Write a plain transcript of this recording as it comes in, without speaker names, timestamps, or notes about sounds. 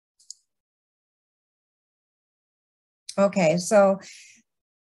Okay, so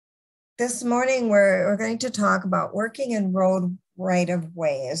this morning we're going to talk about working in road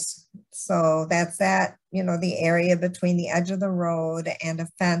right-of-ways. So that's that, the area between the edge of the road and a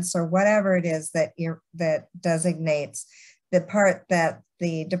fence or whatever it is that designates the part that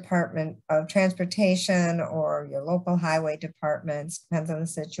the Department of Transportation or your local highway departments, depends on the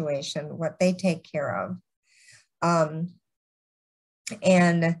situation, what they take care of.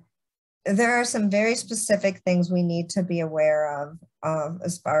 And there are some very specific things we need to be aware of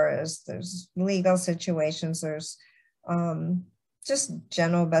as far as there's legal situations, there's just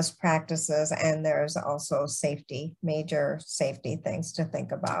general best practices, and there's also major safety things to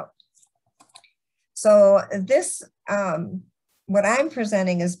think about. So this, what I'm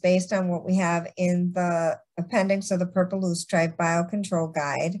presenting is based on what we have in the appendix of the Purple Loosestrife Biocontrol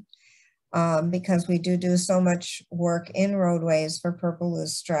Guide, because we do so much work in roadways for Purple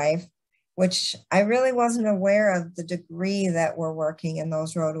Loosestrife, which I really wasn't aware of the degree that we're working in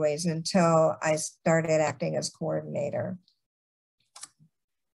those roadways until I started acting as coordinator.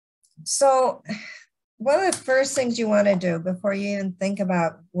 So one of the first things you want to do before you even think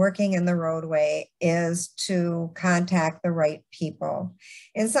about working in the roadway is to contact the right people.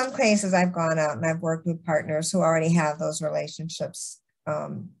 In some cases, I've gone out and I've worked with partners who already have those relationships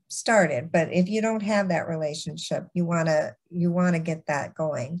started. But if you don't have that relationship, you want to get that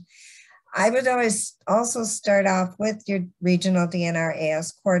going. I would always also start off with your regional DNR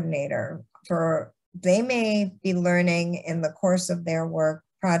AIS coordinator. They may be learning in the course of their work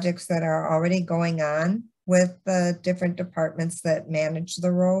projects that are already going on with the different departments that manage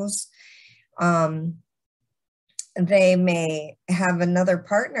the roads. They may have another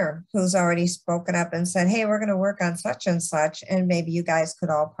partner who's already spoken up and said, hey, we're going to work on such and such, and maybe you guys could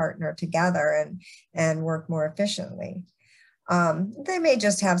all partner together and work more efficiently. They may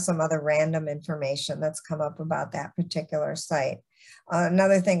just have some other random information that's come up about that particular site.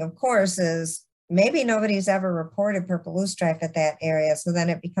 Another thing, of course, is maybe nobody's ever reported Purple Loosestrife at that area, so then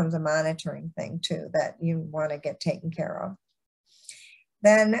it becomes a monitoring thing too that you want to get taken care of.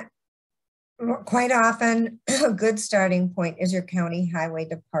 Then quite often, a good starting point is your county highway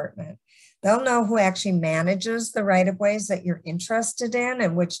department. They'll know who actually manages the right-of-ways that you're interested in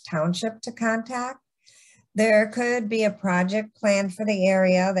and which township to contact. There could be a project planned for the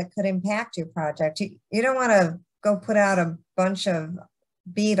area that could impact your project. You don't want to go put out a bunch of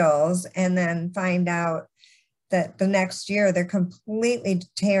beetles and then find out that the next year they're completely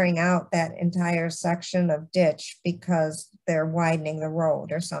tearing out that entire section of ditch because they're widening the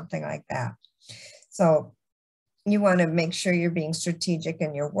road or something like that. So you want to make sure you're being strategic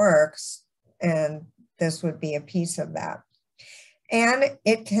in your works, and this would be a piece of that. And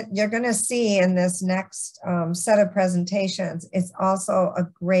you're going to see in this next set of presentations, it's also a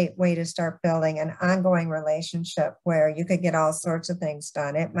great way to start building an ongoing relationship where you could get all sorts of things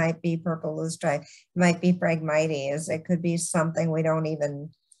done. It might be Purple Loosestrife, it might be phragmites, it could be something we don't even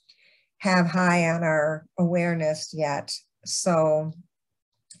have high on our awareness yet. So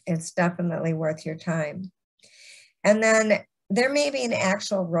it's definitely worth your time. And then there may be an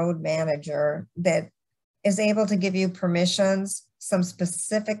actual road manager that is able to give you permissions, some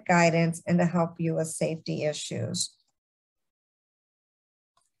specific guidance, and to help you with safety issues.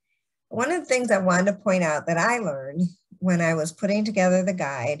 One of the things I wanted to point out that I learned when I was putting together the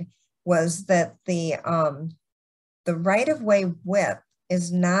guide was that the right-of-way width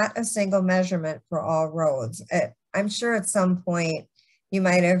is not a single measurement for all roads. I'm sure at some point you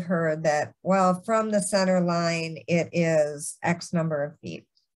might have heard that, well, from the center line, it is X number of feet.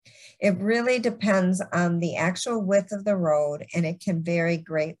 It really depends on the actual width of the road, and it can vary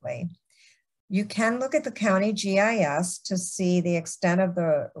greatly. You can look at the county GIS to see the extent of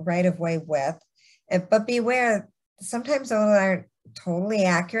the right-of-way width, but beware, sometimes those aren't totally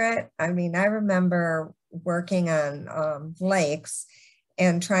accurate. I mean, I remember working on lakes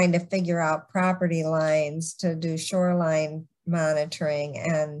and trying to figure out property lines to do shoreline monitoring,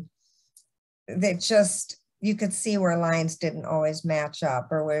 and they just, you could see where lines didn't always match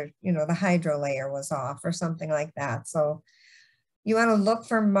up, or where, the hydro layer was off or something like that. So you want to look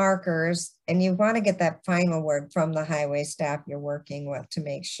for markers, and you want to get that final word from the highway staff you're working with to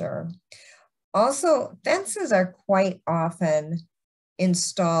make sure. Also, fences are quite often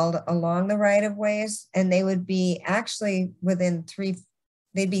installed along the right-of-ways, and they would be actually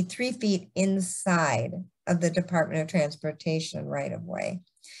they'd be 3 feet inside of the Department of Transportation right-of-way.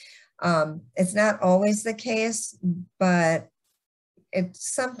 It's not always the case, but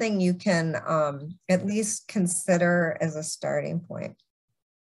it's something you can at least consider as a starting point.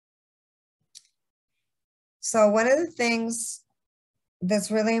 So one of the things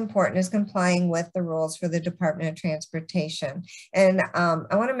that's really important is complying with the rules for the Department of Transportation. And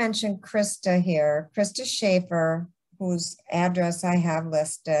I want to mention Christa here. Christa Schaefer, whose address I have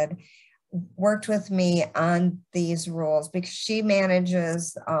listed, worked with me on these rules because she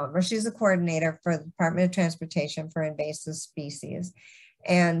manages, or she's a coordinator for the Department of Transportation for invasive species.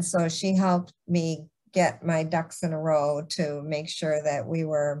 And so she helped me get my ducks in a row to make sure that we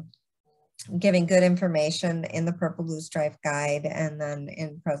were giving good information in the Purple Loosestrife Guide and then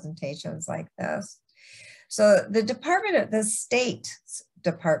in presentations like this. So the state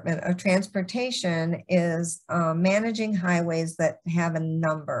Department of Transportation is managing highways that have a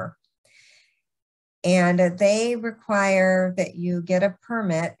number. And they require that you get a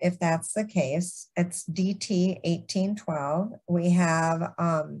permit if that's the case. It's DT 1812. We have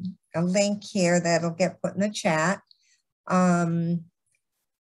a link here that'll get put in the chat. And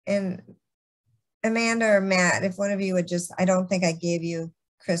Amanda or Matt, if one of you would just, I don't think I gave you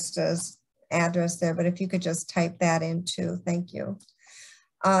Christa's address there, but if you could just type that in too, thank you.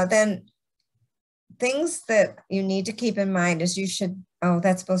 Then things that you need to keep in mind is you should, oh,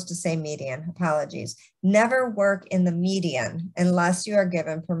 that's supposed to say median, apologies. Never work in the median unless you are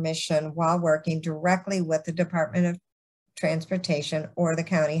given permission while working directly with the Department of Transportation or the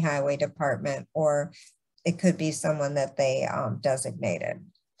County Highway Department, or it could be someone that they designated.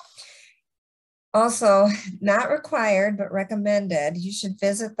 Also, not required, but recommended, you should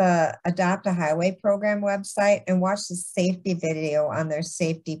visit the Adopt a Highway program website and watch the safety video on their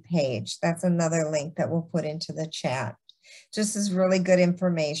safety page. That's another link that we'll put into the chat. Just is really good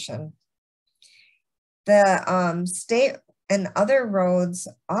information. The state and other roads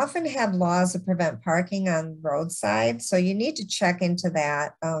often have laws that prevent parking on roadsides, so you need to check into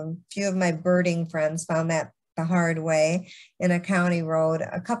that. A few of my birding friends found that the hard way in a county road,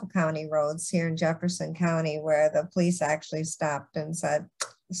 a couple county roads here in Jefferson County, where the police actually stopped and said,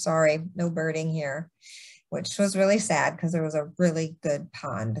 sorry, no birding here, which was really sad because there was a really good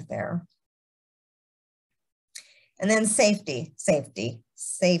pond there. And then safety.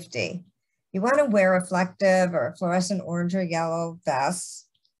 You want to wear reflective or fluorescent orange or yellow vests.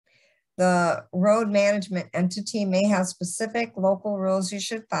 The road management entity may have specific local rules you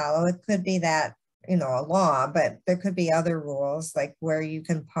should follow. It could be that, you know, a law, but there could be other rules like where you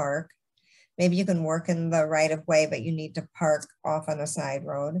can park. Maybe you can work in the right of way, but you need to park off on a side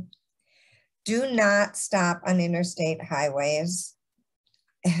road. Do not stop on interstate highways.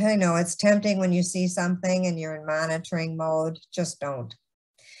 I know it's tempting when you see something and you're in monitoring mode, just don't.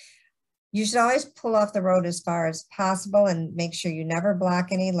 You should always pull off the road as far as possible and make sure you never block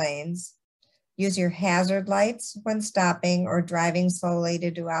any lanes. Use your hazard lights when stopping or driving slowly to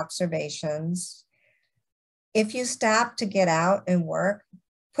do observations. If you stop to get out and work,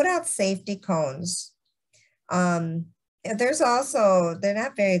 put out safety cones. There's also, they're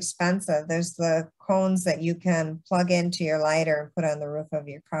not very expensive. There's the cones that you can plug into your lighter and put on the roof of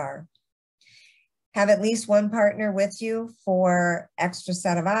your car. Have at least one partner with you for extra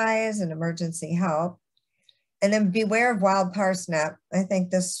set of eyes and emergency help. And then beware of wild parsnip. I think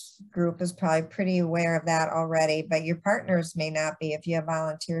this group is probably pretty aware of that already, but your partners may not be if you have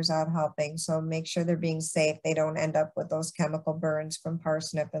volunteers out helping. So make sure they're being safe. They don't end up with those chemical burns from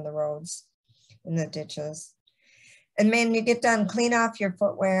parsnip in the roads, in the ditches. And when you get done, clean off your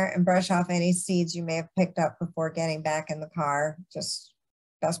footwear and brush off any seeds you may have picked up before getting back in the car. Just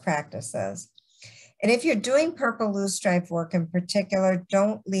best practices. And if you're doing purple loosestrife work in particular,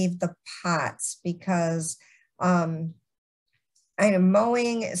 don't leave the pots because I know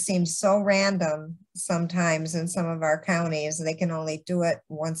mowing seems so random sometimes in some of our counties. They can only do it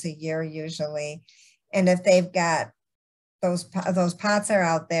once a year usually. And if they've got those pots are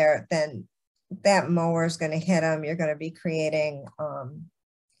out there, then that mower is going to hit them. You're going to be creating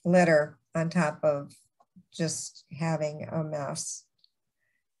litter on top of just having a mess.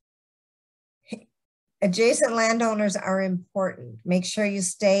 Adjacent landowners are important. Make sure you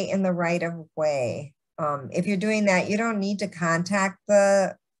stay in the right of way. If you're doing that, you don't need to contact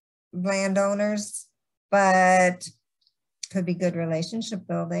the landowners, but could be good relationship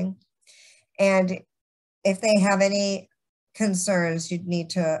building. And if they have any concerns, you'd need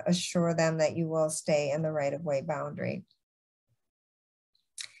to assure them that you will stay in the right of way boundary.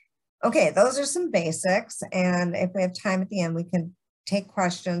 Okay, those are some basics. And if we have time at the end, we can take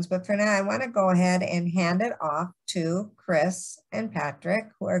questions, but for now I want to go ahead and hand it off to Chris and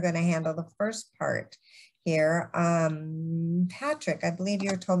Patrick, who are going to handle the first part here. Patrick, I believe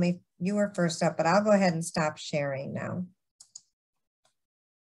you told me you were first up, but I'll go ahead and stop sharing now.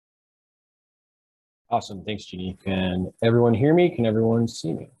 Awesome, thanks Jeannie. Can everyone hear me? Can everyone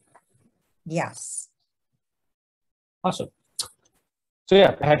see me? Yes. Awesome. So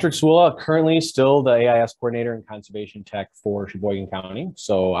yeah, Patrick Siwula, currently still the AIS Coordinator and Conservation Tech for Sheboygan County.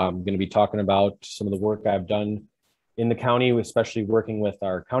 So I'm going to be talking about some of the work I've done in the county, especially working with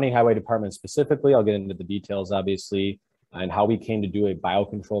our county highway department specifically. I'll get into the details, obviously, and how we came to do a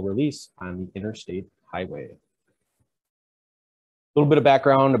biocontrol release on the interstate highway. A little bit of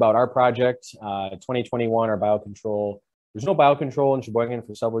background about our project. 2021, our biocontrol, there's no biocontrol in Sheboygan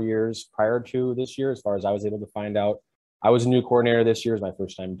for several years prior to this year, as far as I was able to find out. I was a new coordinator this year. It was my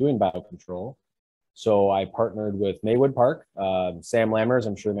first time doing biocontrol. So I partnered with Maywood Park. Sam Lammers,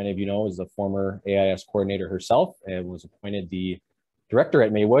 I'm sure many of you know, is the former AIS coordinator herself and was appointed the director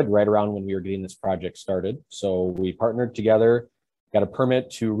at Maywood right around when we were getting this project started. So we partnered together, got a permit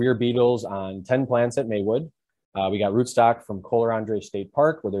to rear beetles on 10 plants at Maywood. We got rootstock from Colarandre State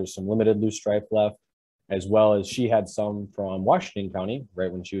Park, where there's some limited loosestrife left, as well as she had some from Washington County,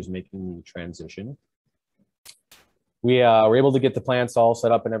 right when she was making the transition. We were able to get the plants all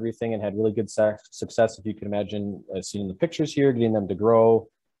set up and everything and had really good success, if you can imagine, seeing the pictures here, getting them to grow.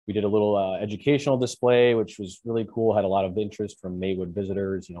 We did a little educational display, which was really cool, had a lot of interest from Maywood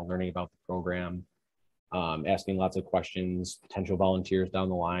visitors, you know, learning about the program, asking lots of questions, potential volunteers down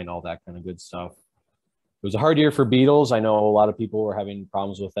the line, all that kind of good stuff. It was a hard year for beetles. I know a lot of people were having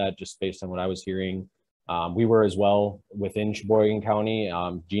problems with that just based on what I was hearing. We were as well within Sheboygan County.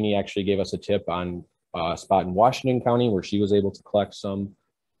 Jeanne actually gave us a tip on a spot in Washington County where she was able to collect some.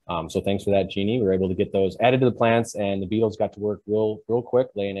 So thanks for that, Jeanne. We were able to get those added to the plants and the beetles got to work real quick,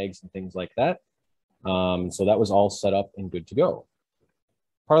 laying eggs and things like that. So that was all set up and good to go.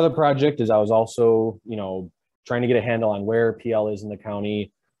 Part of the project is I was also, you know, trying to get a handle on where PL is in the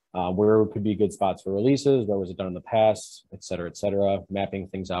county, where could be good spots for releases, where was it done in the past, et cetera, mapping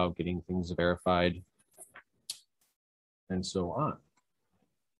things out, getting things verified, and so on.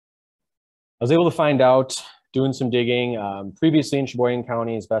 I was able to find out, doing some digging, previously in Sheboygan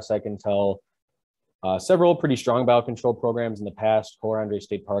County, as best I can tell, several pretty strong biocontrol programs in the past. Colarandre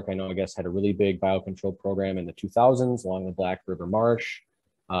State Park, I know, I guess, had a really big biocontrol program in the 2000s along the Black River Marsh.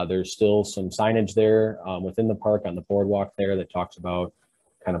 There's still some signage there within the park on the boardwalk there that talks about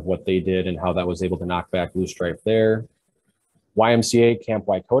kind of what they did and how that was able to knock back loosestrife there. YMCA Camp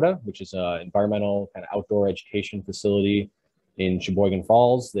Waikota, which is an environmental kind of outdoor education facility in Sheboygan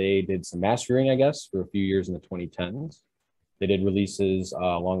Falls. They did some mass rearing, I guess, for a few years in the 2010s. They did releases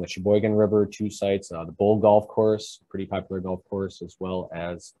along the Sheboygan River, 2 sites, the Bull Golf Course, pretty popular golf course, as well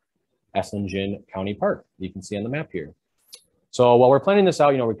as Esslingen County Park, you can see on the map here. So while we're planning this out,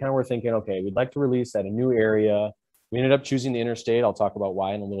 you know, we kind of were thinking, okay, we'd like to release at a new area. We ended up choosing the interstate. I'll talk about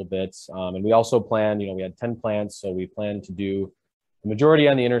why in a little bit. And we also planned, you know, we had 10 plants, so we planned to do the majority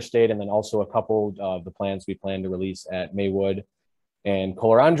on the interstate, and then also a couple of the plants we plan to release at Maywood and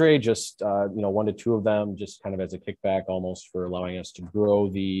Colarandre, just, you know, 1 to 2 of them, just kind of as a kickback almost for allowing us to grow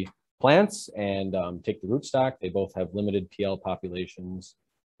the plants and take the rootstock. They both have limited PL populations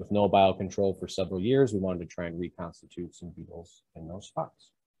with no biocontrol for several years. We wanted to try and reconstitute some beetles in those spots.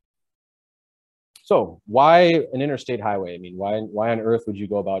 So why an interstate highway? I mean, why on earth would you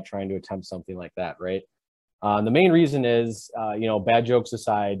go about trying to attempt something like that, right? The main reason is, you know, bad jokes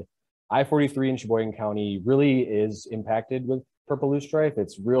aside, I-43 in Sheboygan County really is impacted with purple loosestrife.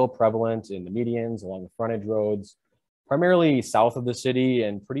 It's real prevalent in the medians, along the frontage roads, primarily south of the city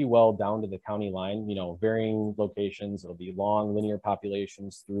and pretty well down to the county line, you know, varying locations. It'll be long linear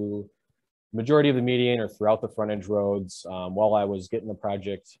populations through the majority of the median or throughout the frontage roads. While I was getting the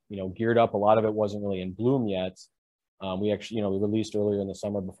project, you know, geared up, a lot of it wasn't really in bloom yet. We actually, you know, we released earlier in the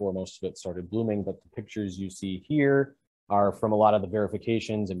summer before most of it started blooming, but the pictures you see here are from a lot of the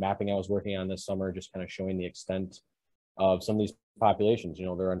verifications and mapping I was working on this summer, just kind of showing the extent of some of these populations. You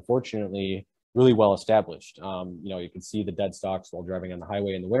know, they're unfortunately really well established. You know, you can see the dead stalks while driving on the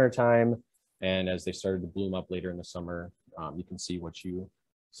highway in the wintertime. And as they started to bloom up later in the summer, you can see what you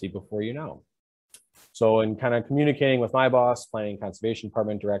see before you know. So in kind of communicating with my boss, Planning and Conservation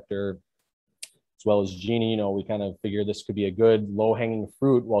Department Director, as well as Jeanne, you know, we kind of figured this could be a good low-hanging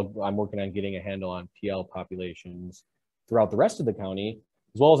fruit while I'm working on getting a handle on PL populations throughout the rest of the county,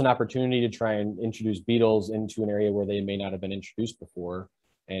 as well as an opportunity to try and introduce beetles into an area where they may not have been introduced before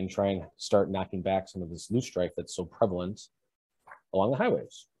and try and start knocking back some of this loosestrife that's so prevalent along the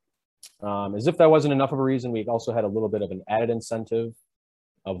highways. As if that wasn't enough of a reason, we also had a little bit of an added incentive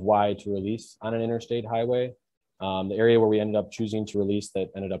of why to release on an interstate highway. The area where we ended up choosing to release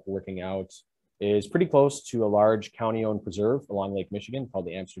that ended up working out is pretty close to a large county-owned preserve along Lake Michigan called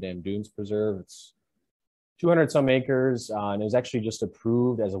the Amsterdam Dunes Preserve. It's 200 some acres, and it was actually just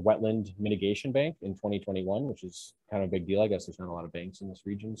approved as a wetland mitigation bank in 2021, which is kind of a big deal. I guess there's not a lot of banks in this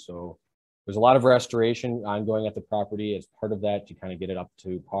region, so There's a lot of restoration ongoing at the property as part of that to kind of get it up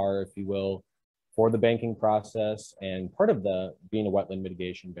to par, if you will, for the banking process. And part of the being a wetland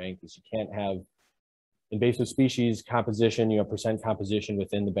mitigation bank is you can't have invasive species composition, percent composition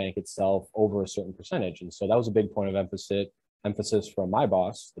within the bank itself over a certain percentage. And so that was a big point of emphasis from my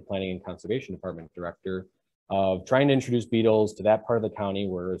boss, the Planning and Conservation Department director, of trying to introduce beetles to that part of the county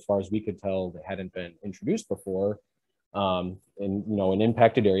where, as far as we could tell, they hadn't been introduced before, in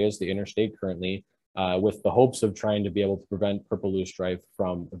impacted areas, the interstate currently, with the hopes of trying to be able to prevent purple loosestrife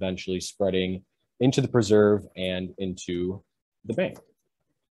from eventually spreading into the preserve and into the bank.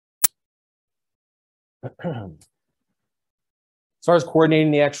 As far as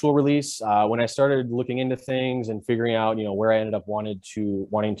coordinating the actual release, when I started looking into things and figuring out, where I ended up wanting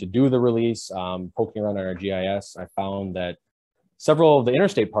to do the release, poking around on our GIS, I found that several of the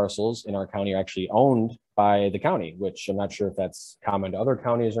interstate parcels in our county are actually owned by the county, which I'm not sure if that's common to other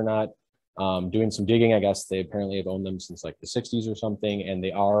counties or not. Doing some digging, I guess they apparently have owned them since like the 60s or something, and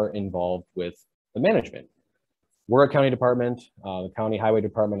they are involved with the management. We're a county department. The county highway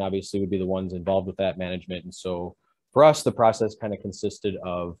department obviously would be the ones involved with that management. And so for us, the process kind of consisted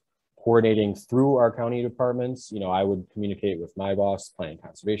of coordinating through our county departments. I would communicate with my boss, planning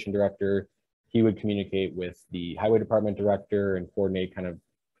conservation director. He would communicate with the highway department director and coordinate kind of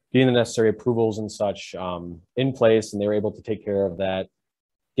getting the necessary approvals and such in place. And they were able to take care of that,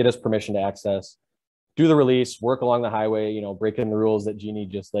 get us permission to access, do the release, work along the highway, breaking the rules that Jeanne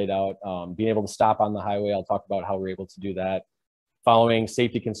just laid out, being able to stop on the highway. I'll talk about how we're able to do that, following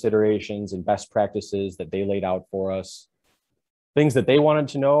safety considerations and best practices that they laid out for us. Things that they wanted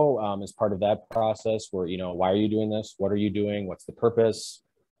to know as part of that process were, why are you doing this? What are you doing? What's the purpose?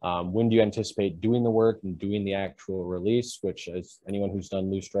 When do you anticipate doing the work and doing the actual release, which, as anyone who's done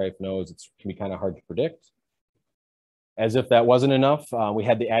loosestrife knows, it can be kind of hard to predict. As if that wasn't enough, we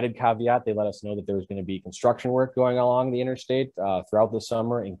had the added caveat. They let us know that there was going to be construction work going along the interstate throughout the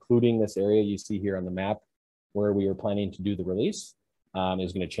summer, including this area you see here on the map where we were planning to do the release. It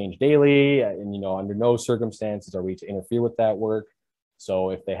was going to change daily, and under no circumstances are we to interfere with that work.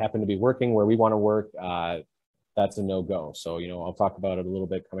 So if they happen to be working where we want to work, that's a no-go. So I'll talk about it a little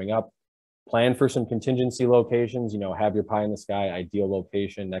bit coming up. Plan for some contingency locations. Have your pie in the sky ideal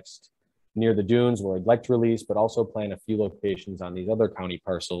location near the dunes where I'd like to release, but also plan a few locations on these other county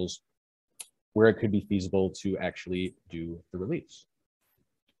parcels where it could be feasible to actually do the release.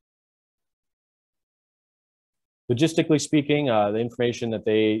 Logistically speaking, the information that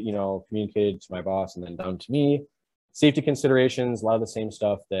they, communicated to my boss and then down to me, safety considerations, a lot of the same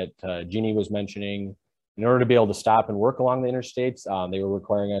stuff that Jeanne was mentioning. In order to be able to stop and work along the interstates, they were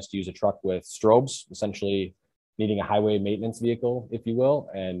requiring us to use a truck with strobes, essentially needing a highway maintenance vehicle, if you will.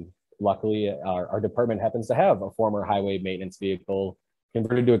 And luckily, our department happens to have a former highway maintenance vehicle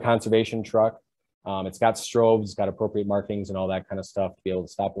converted to a conservation truck. It's got strobes, it's got appropriate markings and all that kind of stuff to be able to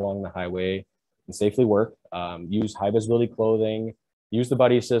stop along the highway and safely work. Use high visibility clothing, use the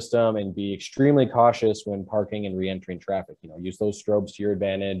buddy system, and be extremely cautious when parking and re-entering traffic. Use those strobes to your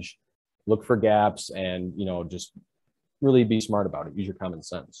advantage, look for gaps, and just really be smart about it. Use your common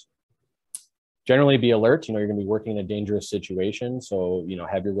sense. Generally be alert. You're going to be working in a dangerous situation. So,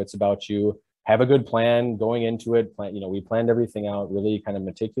 have your wits about you, have a good plan going into it. We planned everything out really kind of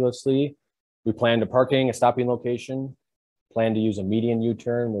meticulously. We planned a parking, a stopping location, plan to use a median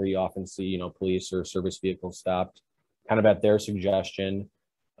U-turn where you often see, police or service vehicles stopped kind of at their suggestion.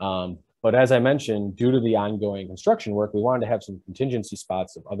 But as I mentioned, due to the ongoing construction work, we wanted to have some contingency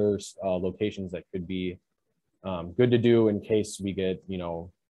spots of other locations that could be good to do in case we get,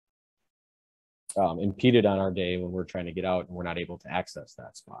 impeded on our day when we're trying to get out and we're not able to access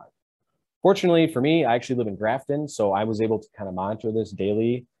that spot. Fortunately for me, I actually live in Grafton, so I was able to kind of monitor this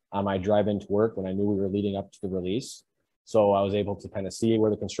daily on my drive into work when I knew we were leading up to the release. So I was able to kind of see where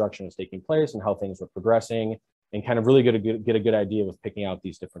the construction was taking place and how things were progressing, and kind of really get a good idea with picking out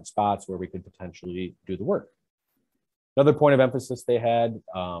these different spots where we could potentially do the work. Another point of emphasis they had,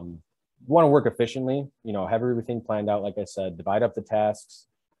 want to work efficiently, have everything planned out. Like I said, divide up the tasks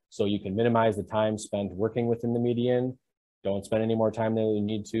so you can minimize the time spent working within the median. Don't spend any more time than you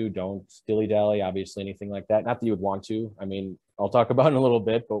need to. Don't dilly-dally, obviously, anything like that. Not that you would want to. I mean, I'll talk about it in a little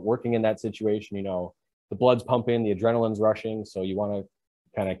bit, but working in that situation, the blood's pumping, the adrenaline's rushing. So you want to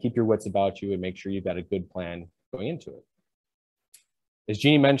kind of keep your wits about you and make sure you've got a good plan going into it. As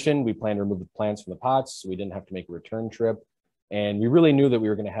Jeanne mentioned, we planned to remove the plants from the pots so we didn't have to make a return trip. And we really knew that we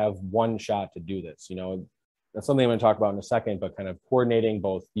were going to have one shot to do this. That's something I'm going to talk about in a second, but kind of coordinating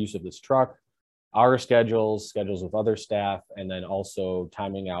both use of this truck, our schedules with other staff, and then also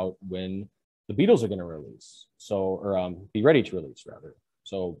timing out when the beetles are going to release. Be ready to release rather.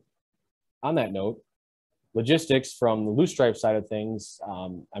 So on that note, logistics from the loosestrife side of things,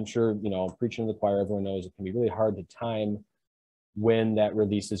 I'm sure, you know, preaching to the choir, everyone knows it can be really hard to time when that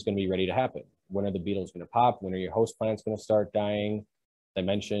release is going to be ready to happen. When are the beetles going to pop? When are your host plants going to start dying? As I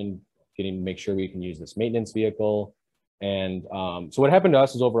mentioned, getting to make sure we can use this maintenance vehicle. And so what happened to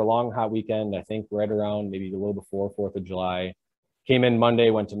us is over a long hot weekend, I think right around maybe a little before 4th of July, came in Monday,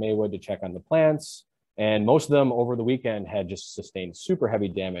 went to Maywood to check on the plants. And most of them over the weekend had just sustained super heavy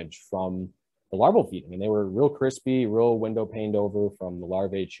damage from the larval feed. I mean, they were real crispy, real window paned over from the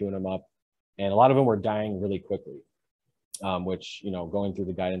larvae chewing them up. And a lot of them were dying really quickly, which, you know, going through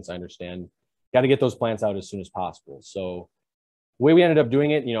the guidance, I understand, got to get those plants out as soon as possible. So the way we ended up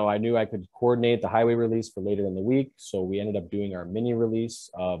doing it, you know, I knew I could coordinate the highway release for later in the week. So we ended up doing our mini release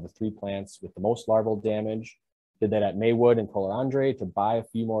of the 3 plants with the most larval damage. Did that at Maywood and Colarandre to buy a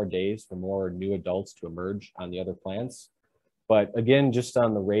few more days for more new adults to emerge on the other plants. But again, just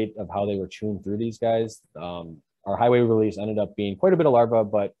on the rate of how they were chewing through these guys, our highway release ended up being quite a bit of larvae,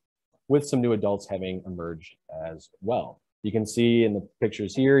 but with some new adults having emerged as well. You can see in the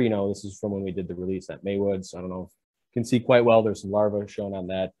pictures here, you know, this is from when we did the release at Maywood. So I don't know if you can see quite well, there's some larvae shown on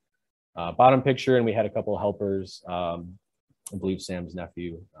that bottom picture, and we had a couple of helpers, I believe Sam's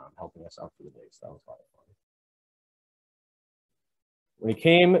nephew, helping us out for the day. So that was a lot of fun. When it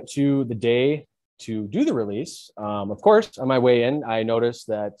came to the day to do the release, of course, on my way in, I noticed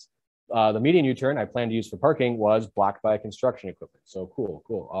that the median U-turn I planned to use for parking was blocked by construction equipment. So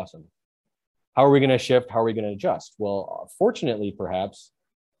cool, awesome. How are we going to shift? How are we going to adjust? Well, fortunately, perhaps,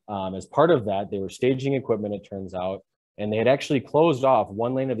 as part of that, they were staging equipment, it turns out, and they had actually closed off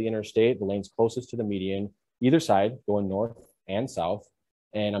one lane of the interstate, the lanes closest to the median, either side, going north and south.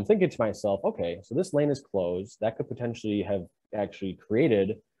 And I'm thinking to myself, okay, so this lane is closed. That could potentially have actually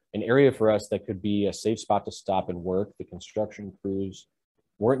created an area for us that could be a safe spot to stop and work. The construction crews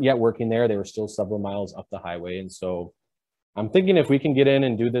weren't yet working there. They were still several miles up the highway. And so I'm thinking if we can get in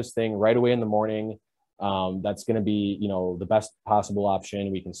and do this thing right away in the morning, that's going to be, you know, the best possible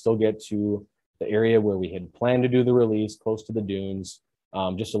option. We can still get to the area where we had planned to do the release, close to the dunes,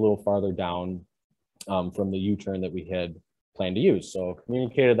 just a little farther down from the U-turn that we had planned to use. So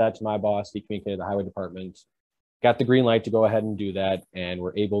communicated that to my boss. He communicated to the highway department, got the green light to go ahead and do that. And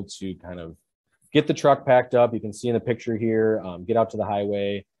we're able to kind of get the truck packed up. You can see in the picture here, get out to the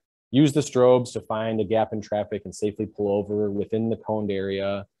highway, use the strobes to find a gap in traffic and safely pull over within the coned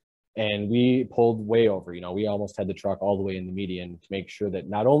area. And we pulled way over, you know, we almost had the truck all the way in the median to make sure that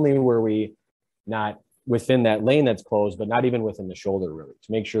not only were we not within that lane that's closed, but not even within the shoulder really,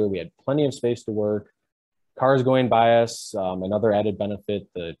 to make sure we had plenty of space to work. Cars going by us, another added benefit,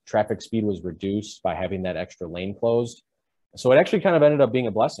 the traffic speed was reduced by having that extra lane closed. So it actually kind of ended up being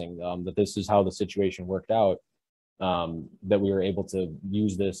a blessing that this is how the situation worked out, that we were able to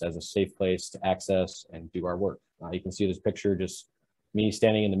use this as a safe place to access and do our work. You can see this picture, just me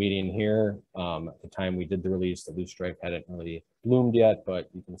standing in the median here. At the time we did the release, the loosestrife hadn't really bloomed yet, but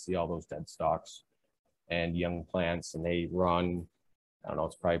you can see all those dead stalks and young plants, and they run, I don't know,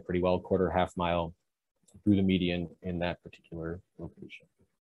 it's probably pretty well half mile through the median in that particular location.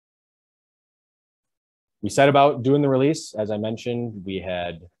 We set about doing the release. As I mentioned, we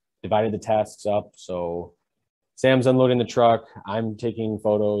had divided the tasks up. So Sam's unloading the truck. I'm taking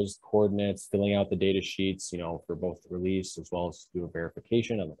photos, coordinates, filling out the data sheets, you know, for both the release as well as do a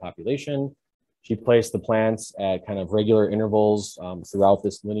verification on the population. She placed the plants at kind of regular intervals throughout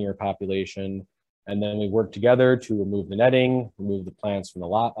this linear population. And then we worked together to remove the netting, remove the plants from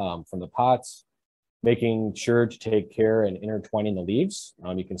the pots, making sure to take care and intertwining the leaves.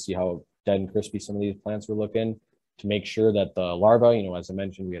 You can see how dead and crispy some of these plants were looking, to make sure that the larvae, you know, as I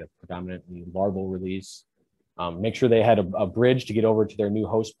mentioned, we had a predominantly larval release. Make sure they had a bridge to get over to their new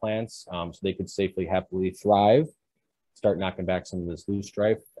host plants so they could safely, happily thrive, start knocking back some of this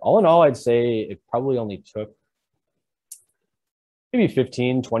loosestrife. All in all, I'd say it probably only took maybe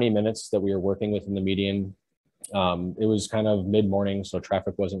 15, 20 minutes that we were working within the median. It was kind of mid-morning, so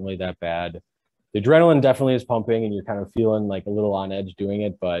traffic wasn't really that bad. The adrenaline definitely is pumping and you're kind of feeling like a little on edge doing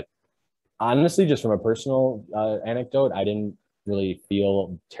it. But honestly, just from a personal anecdote, I didn't really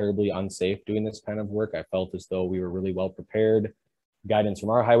feel terribly unsafe doing this kind of work. I felt as though we were really well prepared. Guidance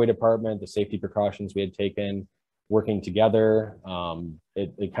from our highway department, the safety precautions we had taken, working together,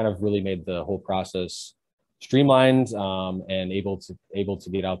 it kind of really made the whole process streamlined and able to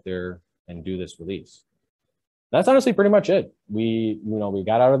get out there and do this release. That's honestly pretty much it. We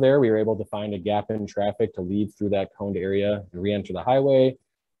got out of there. We were able to find a gap in traffic to leave through that coned area, re-enter the highway,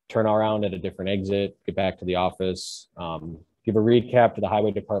 turn around at a different exit, get back to the office, give a recap to the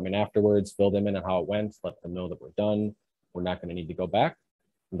highway department afterwards, fill them in on how it went, let them know that we're done. We're not going to need to go back.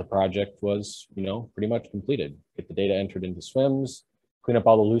 the project was, pretty much completed. Get the data entered into swims, clean up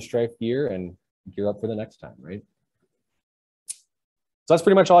all the loosestrife gear, and gear up for the next time, right? So that's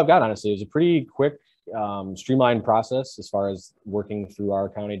pretty much all I've got, honestly. It was a pretty quick, streamlined process as far as working through our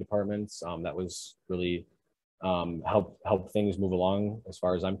county departments. That was really help things move along as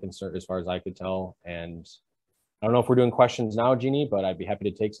far as I'm concerned, as far as I could tell. And I don't know if we're doing questions now, Jeannie, but I'd be happy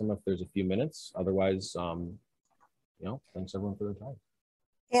to take some if there's a few minutes. Otherwise, thanks everyone for their time.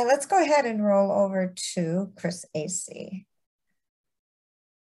 Yeah, let's go ahead and roll over to Chris AC.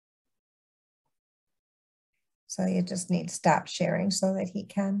 So you just need to stop sharing so that he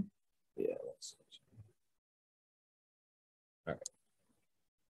can. Yeah. All right.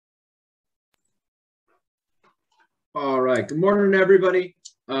 All right. Good morning, everybody.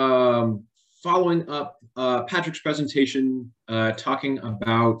 Following up Patrick's presentation, talking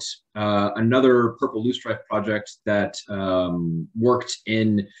about another Purple Loosestrife project that worked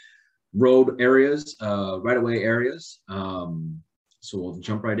in road areas, right-of-way areas. So we'll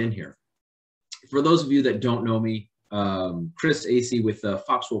jump right in here. For those of you that don't know me, Chris AC with the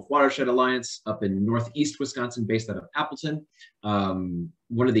Fox-Wolf Watershed Alliance up in Northeast Wisconsin, based out of Appleton.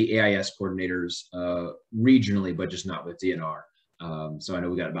 One of the AIS coordinators regionally, but just not with DNR. So I know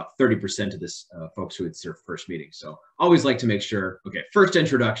we got about 30% of this folks who it's their first meeting. So always like to make sure, okay, first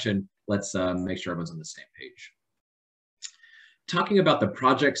introduction, let's make sure everyone's on the same page. Talking about the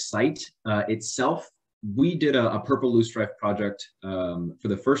project site itself, we did a Purple Loosestrife project for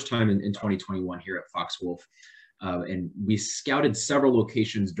the first time in 2021 here at Fox-Wolf. And we scouted several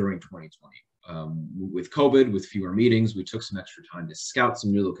locations during 2020. With COVID, with fewer meetings, we took some extra time to scout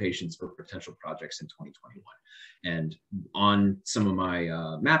some new locations for potential projects in 2021. And on some of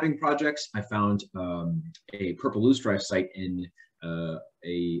my mapping projects, I found a Purple Loosestrife site in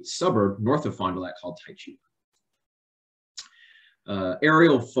a suburb north of Fond du Lac called Taichu.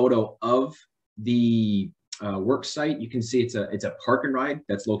 Aerial photo of the work site. You can see it's a park and ride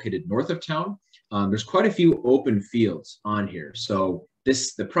that's located north of town. There's quite a few open fields on here. So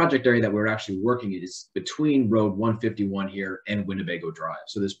the project area that we're actually working in is between Road 151 here and Winnebago Drive.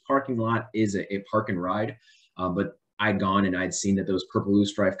 So this parking lot is a park and ride, but I'd gone and I'd seen that those Purple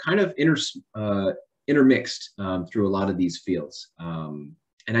Loosestrife kind of intermixed through a lot of these fields. And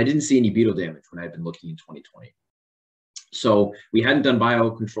I didn't see any beetle damage when I'd been looking in 2020. So we hadn't done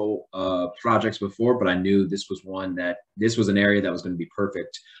biocontrol projects before, but I knew this was an area that was going to be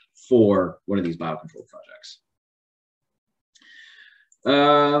perfect for one of these biocontrol projects.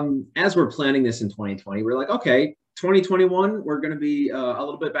 As we're planning this in 2020, we're like, okay, 2021, we're going to be a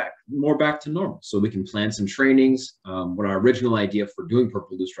little bit more back to normal. So we can plan some trainings. What our original idea for doing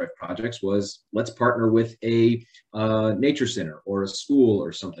Purple Loosestrife projects was, let's partner with a nature center or a school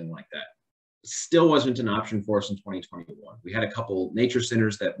or something like that. Still wasn't an option for us in 2021. We had a couple nature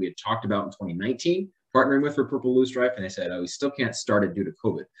centers that we had talked about in 2019, partnering with for Purple Loosestrife, and they said, oh, we still can't start it due to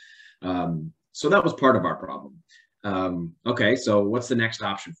COVID. So that was part of our problem. Okay, so what's the next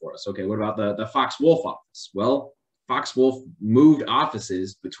option for us? Okay, what about the Fox-Wolf office? Well, Fox-Wolf moved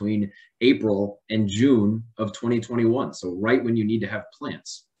offices between April and June of 2021. So right when you need to have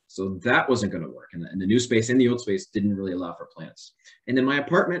plants. So that wasn't going to work. And the new space and the old space didn't really allow for plants. And in my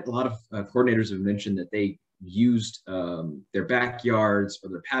apartment, a lot of coordinators have mentioned that they used their backyards or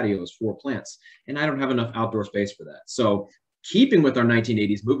their patios for plants. And I don't have enough outdoor space for that. So keeping with our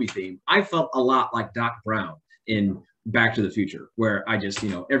 1980s movie theme, I felt a lot like Doc Brown in Back to the Future, where I just,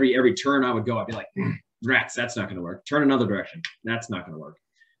 every turn I would go, I'd be like, rats, that's not going to work. Turn another direction. That's not going to work.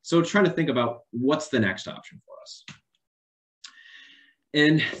 So trying to think about what's the next option for us.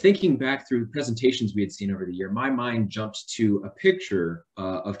 And thinking back through presentations we had seen over the year, my mind jumped to a picture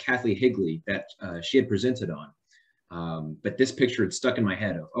of Kathleen Higley that she had presented on. But this picture had stuck in my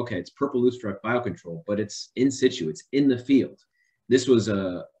head of, okay, it's Purple Loosestrife Biocontrol, but it's in situ, it's in the field. This was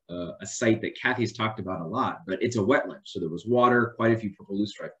a site that Kathy's talked about a lot, but it's a wetland. So there was water, quite a few Purple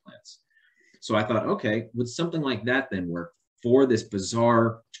Loosestrife plants. So I thought, okay, would something like that then work for this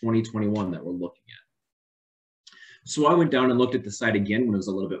bizarre 2021 that we're looking at? So I went down and looked at the site again when it was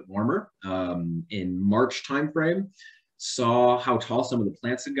a little bit warmer in March timeframe, saw how tall some of the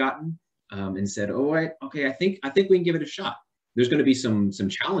plants had gotten, and said, oh, okay, I think we can give it a shot. There's going to be some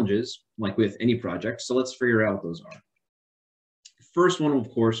challenges, like with any project, so let's figure out what those are. First one, of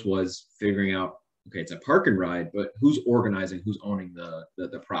course, was figuring out, okay, it's a park and ride, but who's organizing, who's owning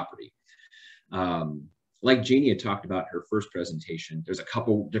the property? Like Jeannie had talked about her first presentation, there's a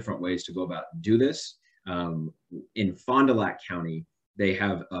couple different ways to go about and do this. In Fond du Lac County, they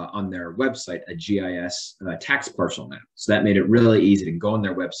have on their website a GIS tax parcel map. So that made it really easy to go on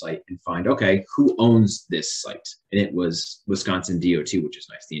their website and find, okay, who owns this site? And it was Wisconsin DOT, which is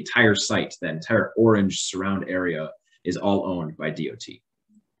nice. The entire site, that entire orange surround area is all owned by DOT.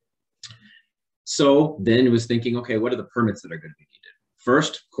 So then it was thinking, okay, what are the permits that are going to be needed?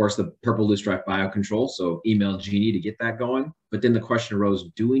 First, of course, the Purple Loosestrife Biocontrol. So email Jeanne to get that going. But then the question arose,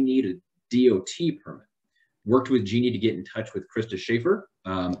 do we need a DOT permit? Worked with Jeanne to get in touch with Christa Schaefer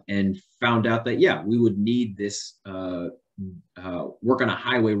and found out that, yeah, we would need this work on a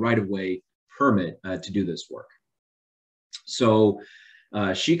highway right-of-way permit to do this work. So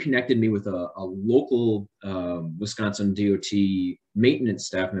she connected me with a local Wisconsin DOT maintenance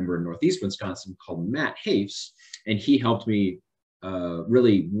staff member in Northeast Wisconsin called Matt Hafes, and he helped me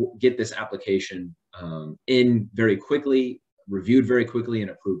really get this application in very quickly, reviewed very quickly,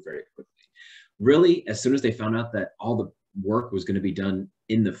 and approved very quickly. Really, as soon as they found out that all the work was going to be done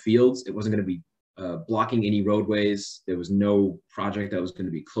in the fields, it wasn't going to be blocking any roadways. There was no project that was going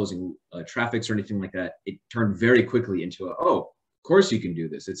to be closing traffics or anything like that. It turned very quickly into a, oh, of course you can do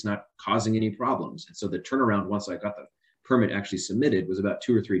this. It's not causing any problems. And so the turnaround, once I got the permit actually submitted, was about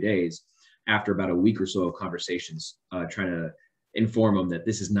 2 or 3 days after about a week or so of conversations, trying to inform them that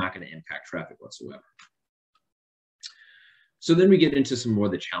this is not going to impact traffic whatsoever. So then we get into some more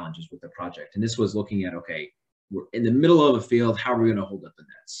of the challenges with the project. And this was looking at, okay, we're in the middle of a field, how are we going to hold up the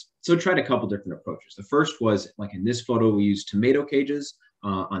nets? So tried a couple different approaches. The first was, like in this photo, we used tomato cages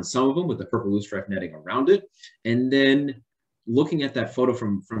on some of them with the purple loosestrife netting around it. And then looking at that photo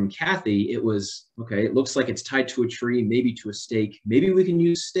from Kathy, it was, okay, it looks like it's tied to a tree, maybe to a stake. Maybe we can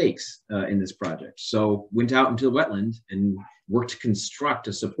use stakes in this project. So went out into the wetland and worked to construct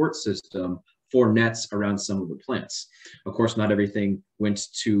a support system for nets around some of the plants. Of course, not everything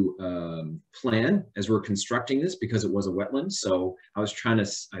went to plan as we're constructing this because it was a wetland. So I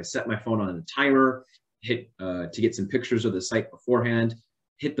set my phone on a timer, hit to get some pictures of the site beforehand,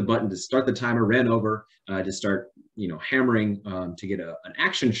 hit the button to start the timer, ran over to start, hammering to get an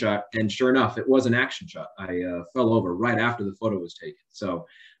action shot. And sure enough, it was an action shot. I fell over right after the photo was taken. So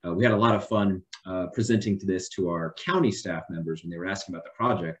we had a lot of fun presenting this to our county staff members when they were asking about the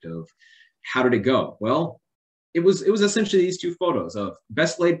project of, how did it go? Well, it was essentially these two photos of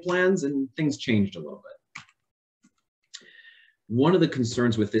best laid plans, and things changed a little bit. One of the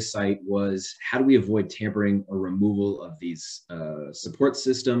concerns with this site was, how do we avoid tampering or removal of these support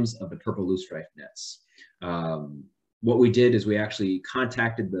systems of the purple loosestrife nets? What we did is we actually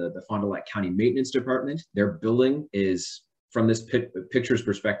contacted the Fond du Lac County Maintenance Department. Their building is, from this picture's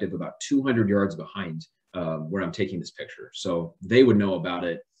perspective, about 200 yards behind where I'm taking this picture. So they would know about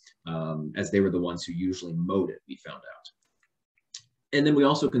it, as they were the ones who usually mowed it, we found out. And then we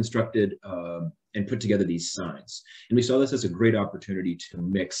also constructed and put together these signs. And we saw this as a great opportunity to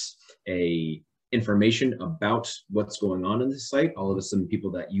mix information about what's going on in this site. All of a sudden, people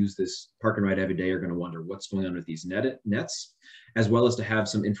that use this park and ride every day are going to wonder what's going on with these nets, as well as to have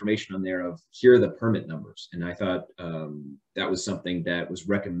some information on there of, here are the permit numbers. And I thought that was something that was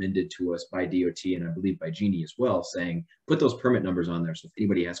recommended to us by DOT, and I believe by Jeanne as well, saying, put those permit numbers on there so if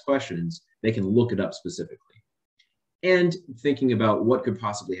anybody has questions, they can look it up specifically. And thinking about what could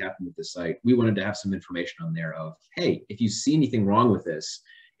possibly happen with this site, we wanted to have some information on there of, hey, if you see anything wrong with this,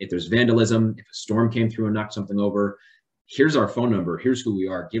 if there's vandalism, if a storm came through and knocked something over, here's our phone number, here's who we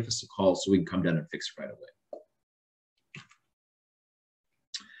are, give us a call so we can come down and fix it right away.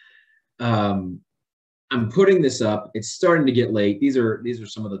 I'm putting this up. It's starting to get late. These are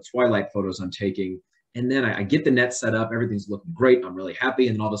some of the twilight photos I'm taking. And then I get the net set up. Everything's looking great. I'm really happy.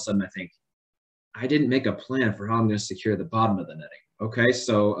 And then all of a sudden I think, I didn't make a plan for how I'm going to secure the bottom of the netting. Okay,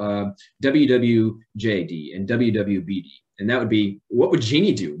 so WWJD and WWBD. And that would be, what would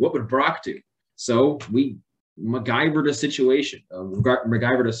Jeanne do? What would Brock do? So we MacGyvered a situation,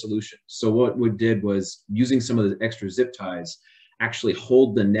 MacGyvered a solution. So what we did was, using some of the extra zip ties, actually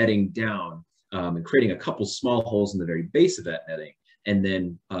hold the netting down and creating a couple small holes in the very base of that netting, and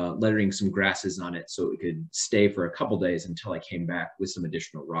then lettering some grasses on it so it could stay for a couple days until I came back with some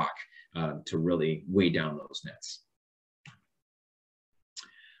additional rock to really weigh down those nets.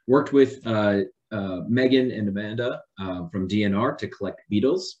 Worked with Megan and Amanda from DNR to collect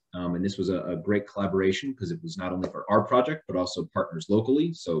beetles. And this was a great collaboration because it was not only for our project, but also partners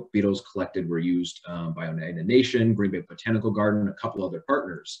locally. So beetles collected were used by Oneida Nation, Green Bay Botanical Garden, a couple other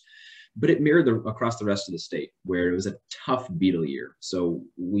partners. But it mirrored across the rest of the state, where it was a tough beetle year. So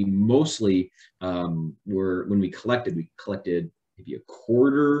we mostly when we collected maybe a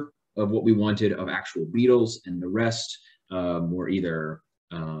quarter of what we wanted of actual beetles, and the rest were either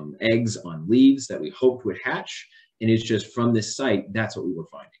eggs on leaves that we hoped would hatch, And it's just from this site, that's what we were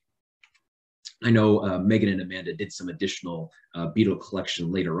finding. I know Megan and Amanda did some additional beetle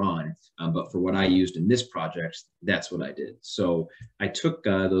collection later on, but for what I used in this project, that's what I did. So I took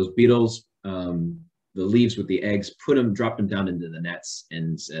those beetles, the leaves with the eggs, dropped them down into the nets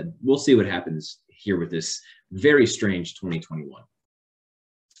and said, we'll see what happens here with this very strange 2021.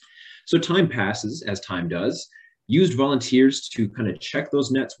 So time passes, as time does. Used volunteers to kind of check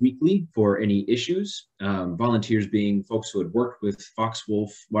those nets weekly for any issues. Volunteers being folks who had worked with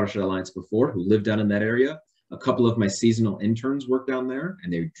Fox-Wolf Watershed Alliance before, who lived down in that area. A couple of my seasonal interns worked down there,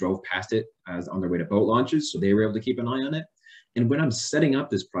 and they drove past it as on their way to boat launches, so they were able to keep an eye on it. And when I'm setting up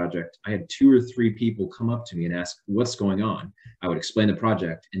this project, I had 2 or 3 people come up to me and ask, what's going on? I would explain the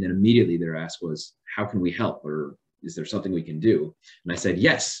project, and then immediately their ask was, how can we help? Or is there something we can do? And I said,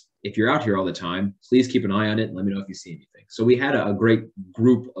 yes. If you're out here all the time, please keep an eye on it and let me know if you see anything. So we had a great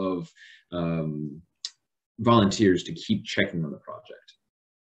group of volunteers to keep checking on the project.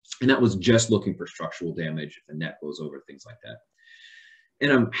 And that was just looking for structural damage, if the net blows over, things like that.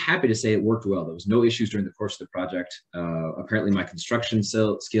 And I'm happy to say it worked well. There was no issues during the course of the project. Apparently my construction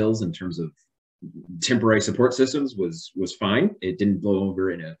skills in terms of temporary support systems was fine. It didn't blow over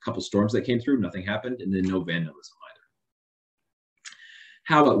in a couple storms that came through, nothing happened, and then no vandalism either.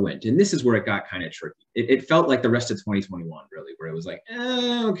 How it went, and this is where it got kind of tricky. It felt like the rest of 2021, really, where it was like,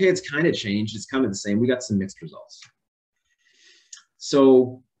 okay, it's kind of changed. It's kind of the same. We got some mixed results.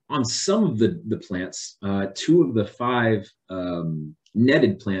 So on some of the plants, 2 of the 5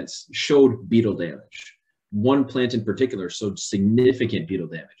 netted plants showed beetle damage. One plant in particular showed significant beetle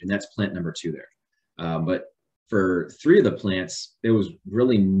damage, and that's plant number 2 there. But for 3 of the plants, there was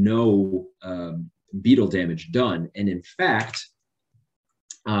really no beetle damage done. And in fact,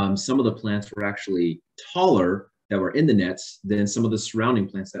 some of the plants were actually taller that were in the nets than some of the surrounding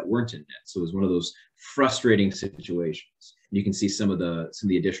plants that weren't in nets. So it was one of those frustrating situations. You can see some of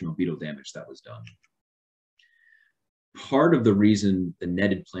the additional beetle damage that was done. Part of the reason the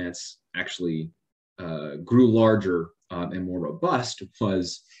netted plants actually grew larger and more robust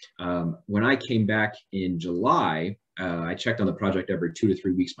was when I came back in July, I checked on the project every 2 to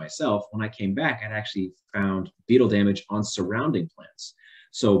 3 weeks myself. When I came back, I'd actually found beetle damage on surrounding plants.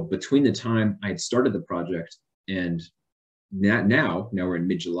 So between the time I had started the project and now we're in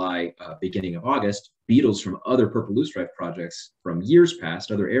mid-July, beginning of August, beetles from other purple loosestrife projects from years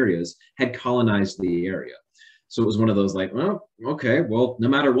past, other areas, had colonized the area. So it was one of those like, well, okay, well, no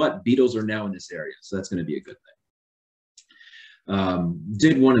matter what, beetles are now in this area. So that's going to be a good thing.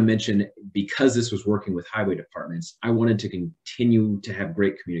 Did want to mention, because this was working with highway departments, I wanted to continue to have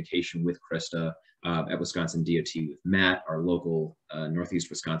great communication with Christa at Wisconsin DOT, with Matt, our local Northeast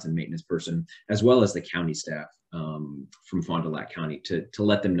Wisconsin maintenance person, as well as the county staff from Fond du Lac County to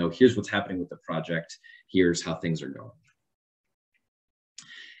let them know, here's what's happening with the project, here's how things are going.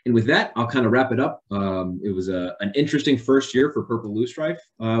 And with that, I'll kind of wrap it up. It was an interesting first year for Purple Loosestrife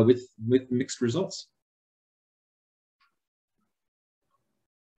with mixed results.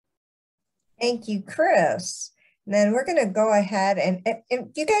 Thank you, Chris. And then we're going to go ahead and if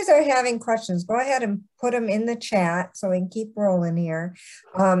you guys are having questions, go ahead and put them in the chat so we can keep rolling here.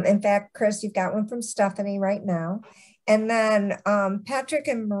 In fact, Chris, you've got one from Stephanie right now. And then Patrick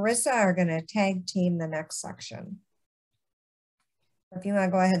and Marisa are going to tag team the next section. If you want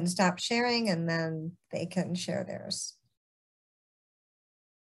to go ahead and stop sharing, and then they can share theirs.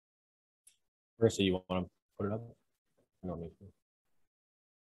 Marisa, you want to put it up? No, me too.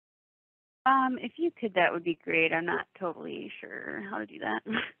 If you could, that would be great. I'm not totally sure how to do that.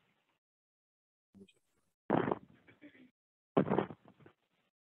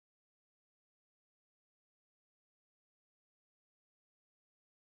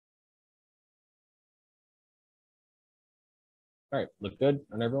 All right, look good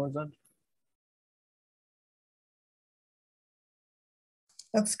on everyone's end?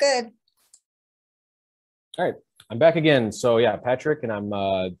 Looks good. All right, I'm back again. So yeah, Patrick, and I'm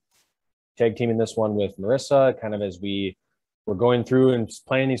tag teaming this one with Marisa, kind of as we were going through and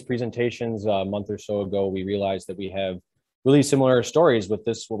planning these presentations a month or so ago, we realized that we have really similar stories with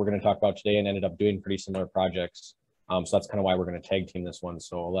this, what we're going to talk about today, and ended up doing pretty similar projects. So that's kind of why we're going to tag team this one.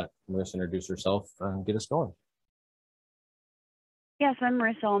 So I'll let Marisa introduce herself and get us going. Yes, I'm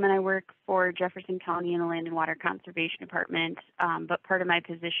Marisa Ulman. I work for Jefferson County in the Land and Water Conservation Department, but part of my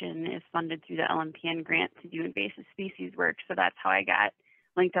position is funded through the LMPN grant to do invasive species work. So that's how I got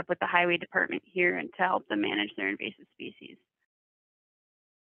linked up with the highway department here and to help them manage their invasive species.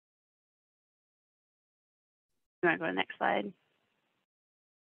 You want to go to the next slide?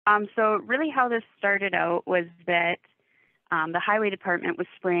 So really how this started out was that the highway department was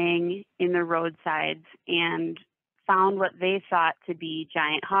spraying in the roadsides, and found what they thought to be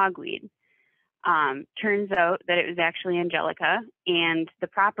giant hogweed. Turns out that it was actually Angelica, and the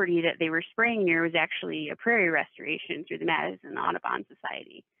property that they were spraying near was actually a prairie restoration through the Madison Audubon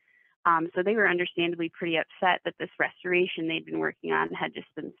Society. So they were understandably pretty upset that this restoration they'd been working on had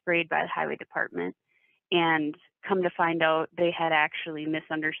just been sprayed by the highway department. And come to find out, they had actually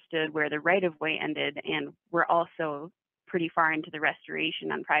misunderstood where the right-of-way ended and were also pretty far into the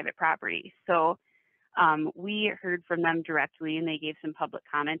restoration on private property. So we heard from them directly, and they gave some public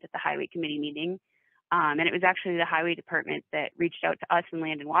comment at the highway committee meeting. And it was actually the highway department that reached out to us in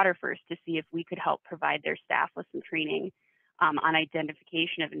Land and Water First to see if we could help provide their staff with some training on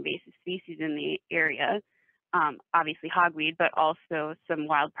identification of invasive species in the area. Obviously hogweed, but also some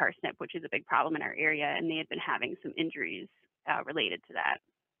wild parsnip, which is a big problem in our area, and they had been having some injuries related to that.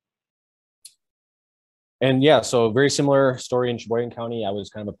 And yeah, so very similar story in Sheboygan County. I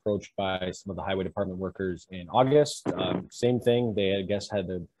was kind of approached by some of the highway department workers in August. Same thing. They, I guess, had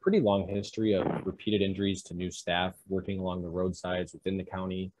a pretty long history of repeated injuries to new staff working along the roadsides within the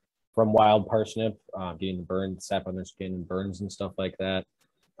county from wild parsnip, getting the burns, sap on their skin, and burns and stuff like that.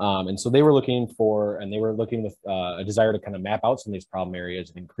 And so they were looking with a desire to kind of map out some of these problem areas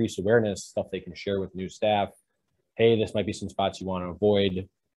and increase awareness, stuff they can share with new staff. Hey, this might be some spots you want to avoid,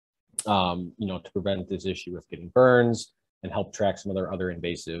 to prevent this issue with getting burns and help track some of their other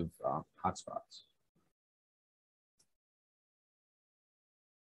invasive hotspots.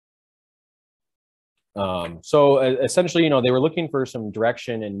 So essentially, they were looking for some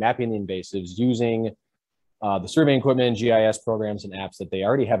direction in mapping the invasives using the surveying equipment, GIS programs, and apps that they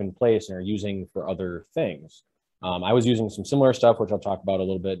already have in place and are using for other things. I was using some similar stuff, which I'll talk about a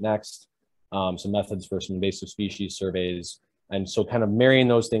little bit next, some methods for some invasive species surveys. And so kind of marrying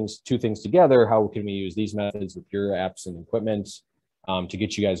those two things together, how can we use these methods with your apps and equipment to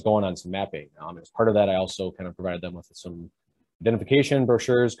get you guys going on some mapping? As part of that, I also kind of provided them with some identification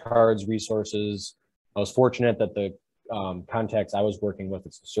brochures, cards, resources. I was fortunate that the contacts I was working with,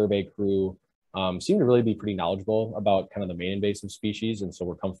 it's the survey crew, seem to really be pretty knowledgeable about kind of the main invasive species. And so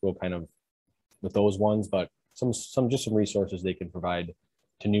we're comfortable kind of with those ones, but some resources they can provide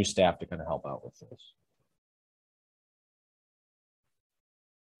to new staff to kind of help out with this.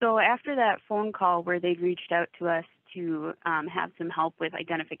 So after that phone call where they'd reached out to us to have some help with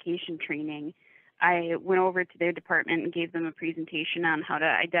identification training, I went over to their department and gave them a presentation on how to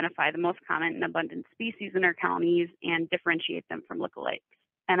identify the most common and abundant species in our counties and differentiate them from lookalikes.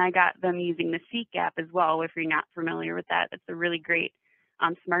 And I got them using the Seek app as well. If you're not familiar with that, it's a really great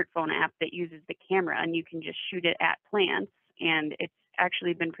smartphone app that uses the camera, and you can just shoot it at plants, and it's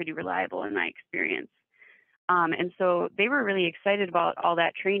actually been pretty reliable in my experience. And so they were really excited about all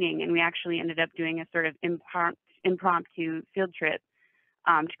that training, and we actually ended up doing a sort of impromptu field trip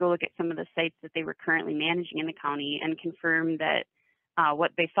to go look at some of the sites that they were currently managing in the county and confirm that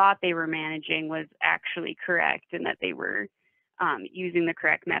what they thought they were managing was actually correct and that they were using the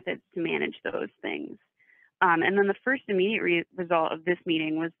correct methods to manage those things. And then the first immediate result of this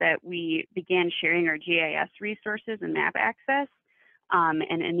meeting was that we began sharing our GIS resources and map access and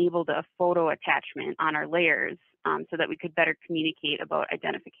enabled a photo attachment on our layers so that we could better communicate about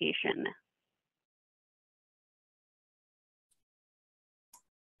identification.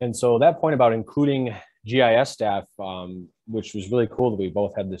 And so that point about including GIS staff, which was really cool that we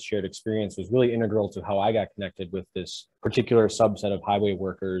both had this shared experience, was really integral to how I got connected with this particular subset of highway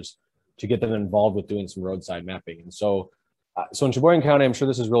workers to get them involved with doing some roadside mapping. And so in Sheboygan County, I'm sure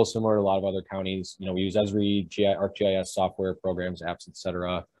this is real similar to a lot of other counties. We use Esri, ArcGIS software, programs, apps, et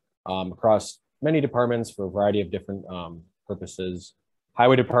cetera, across many departments for a variety of different purposes.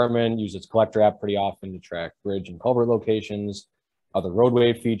 Highway department uses Collector app pretty often to track bridge and culvert locations, other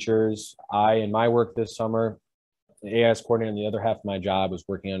roadway features. In my work this summer, the AIS Coordinator on the other half of my job was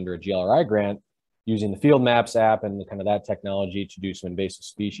working under a GLRI grant using the Field Maps app and kind of that technology to do some invasive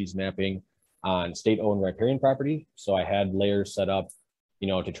species mapping on state-owned riparian property. So I had layers set up,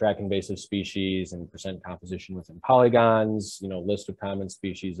 to track invasive species and percent composition within polygons, list of common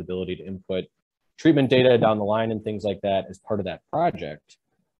species, ability to input treatment data down the line and things like that as part of that project.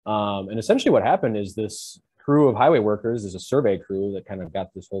 And essentially what happened is this crew of highway workers, is a survey crew that kind of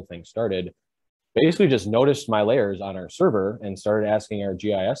got this whole thing started, basically just noticed my layers on our server and started asking our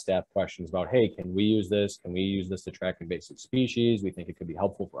GIS staff questions about, hey, can we use this? Can we use this to track invasive species? We think it could be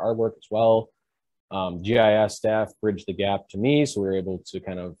helpful for our work as well. GIS staff bridged the gap to me, so we were able to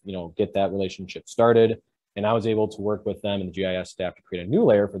kind of, get that relationship started. And I was able to work with them and the GIS staff to create a new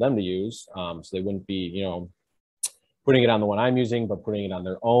layer for them to use, so they wouldn't be, putting it on the one I'm using, but putting it on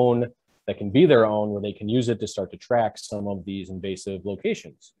their own that can be their own, where they can use it to start to track some of these invasive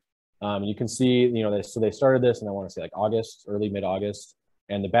locations. You can see, so they started this, and I want to say like August, early mid-August.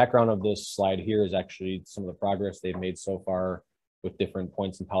 And the background of this slide here is actually some of the progress they've made so far with different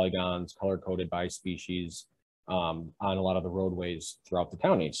points and polygons, color-coded by species, on a lot of the roadways throughout the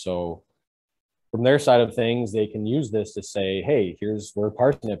county. So from their side of things, they can use this to say, hey, here's where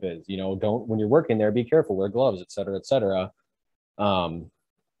parsnip is. When you're working there, be careful, wear gloves, et cetera, et cetera.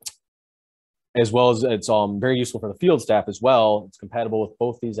 As well as it's very useful for the field staff as well. It's compatible with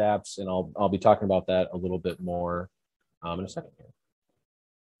both these apps, and I'll be talking about that a little bit more in a second here.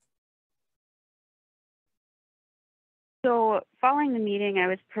 So following the meeting, I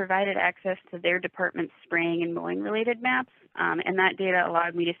was provided access to their department's spraying and mowing related maps. And that data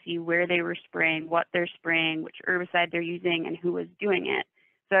allowed me to see where they were spraying, what they're spraying, which herbicide they're using, and who was doing it.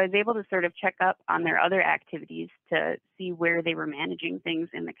 So I was able to sort of check up on their other activities to see where they were managing things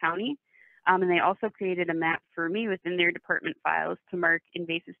in the county. And they also created a map for me within their department files to mark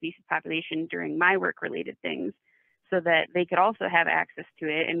invasive species population during my work related things, so that they could also have access to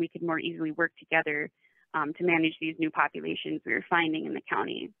it and we could more easily work together to manage these new populations we were finding in the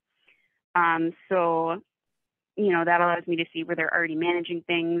county. That allows me to see where they're already managing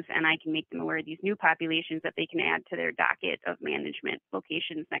things, and I can make them aware of these new populations that they can add to their docket of management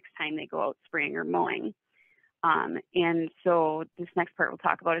locations next time they go out spraying or mowing. And so this next part we'll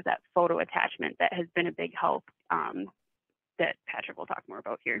talk about is that photo attachment that has been a big help that Patrick will talk more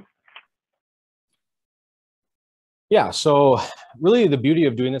about here. Yeah, so really the beauty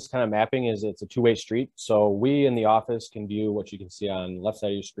of doing this kind of mapping is it's a two-way street. So we in the office can view what you can see on the left side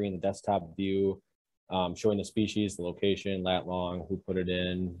of your screen, the desktop view, showing the species, the location, lat long, who put it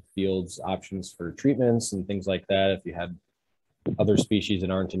in, fields, options for treatments and things like that if you had other species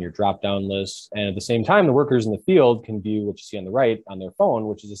that aren't in your drop-down list. And at the same time, the workers in the field can view what you see on the right on their phone,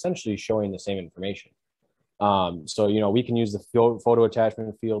 which is essentially showing the same information. So, we can use the photo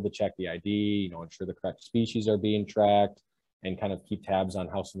attachment field to check the ID, ensure the correct species are being tracked, and kind of keep tabs on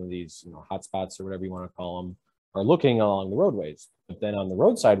how some of these, hotspots or whatever you want to call them are looking along the roadways. But then on the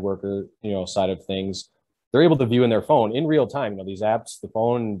roadside worker, side of things, they're able to view in their phone in real time. These apps, the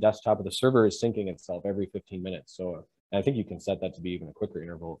phone, desktop of the server is syncing itself every 15 minutes. So I think you can set that to be even a quicker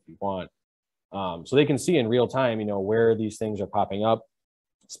interval if you want. So they can see in real time, where these things are popping up,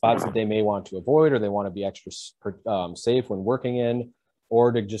 spots that they may want to avoid or they want to be extra safe when working in,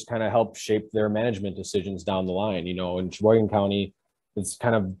 or to just kind of help shape their management decisions down the line. In Sheboygan County, it's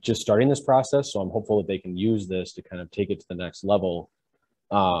kind of just starting this process. So I'm hopeful that they can use this to kind of take it to the next level,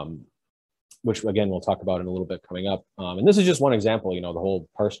 which again, we'll talk about in a little bit coming up. And this is just one example, the whole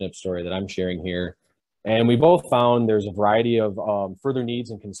parsnip story that I'm sharing here. And we both found there's a variety of further needs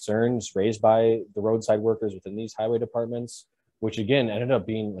and concerns raised by the roadside workers within these highway departments, which again ended up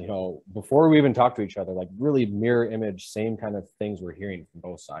being, before we even talked to each other, like really mirror image, same kind of things we're hearing from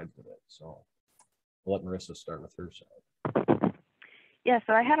both sides of it. So I'll let Marisa start with her side. Yeah,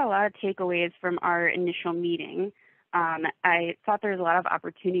 so I had a lot of takeaways from our initial meeting. I thought there was a lot of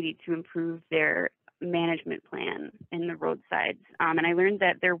opportunity to improve their management plan in the roadsides. And I learned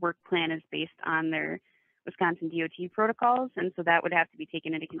that their work plan is based on their Wisconsin DOT protocols. And so that would have to be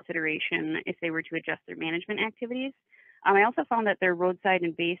taken into consideration if they were to adjust their management activities. I also found that their roadside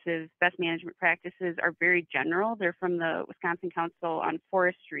invasive best management practices are very general. They're from the Wisconsin Council on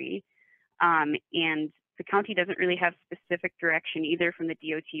Forestry. And the county doesn't really have specific direction either from the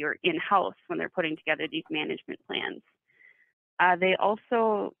DOT or in-house when they're putting together these management plans. They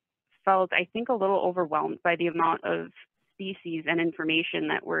also felt, I think, a little overwhelmed by the amount of species and information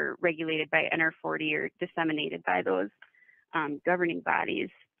that were regulated by NR40 or disseminated by those governing bodies.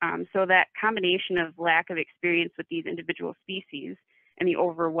 So that combination of lack of experience with these individual species and the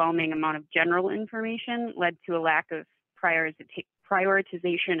overwhelming amount of general information led to a lack of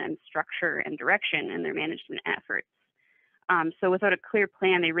prioritization and structure and direction in their management efforts. So without a clear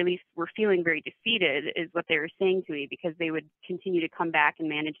plan, they really were feeling very defeated, is what they were saying to me, because they would continue to come back and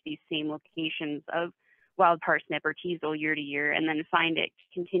manage these same locations of wild parsnip or teasel year to year, and then find it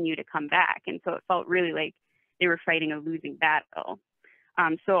continue to come back. And so it felt really like they were fighting a losing battle.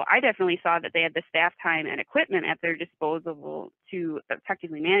 So I definitely saw that they had the staff time and equipment at their disposal to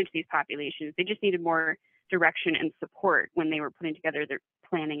effectively manage these populations. They just needed more direction and support when they were putting together their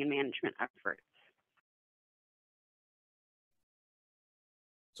planning and management efforts.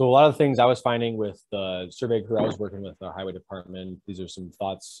 So a lot of the things I was finding with the survey crew I was working with, the highway department, these are some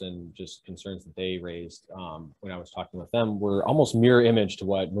thoughts and just concerns that they raised when I was talking with them, were almost mirror image to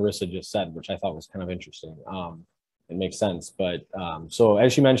what Marisa just said, which I thought was kind of interesting. It makes sense. But so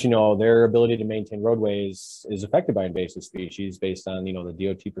as you mentioned, their ability to maintain roadways is affected by invasive species based on, the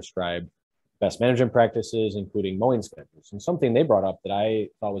DOT prescribed best management practices, including mowing schedules. And something they brought up that I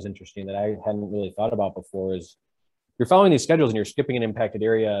thought was interesting that I hadn't really thought about before is you're following these schedules and you're skipping an impacted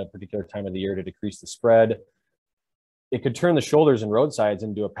area at a particular time of the year to decrease the spread. It could turn the shoulders and roadsides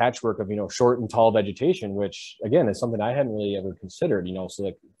into a patchwork of, short and tall vegetation, which again is something I hadn't really ever considered, so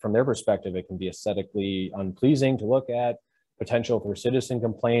like from their perspective, it can be aesthetically unpleasing to look at, potential for citizen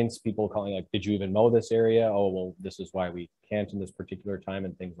complaints, people calling like, did you even mow this area? Oh, well, this is why we can't in this particular time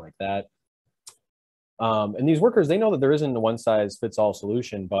and things like that. And these workers, they know that there isn't a one size fits all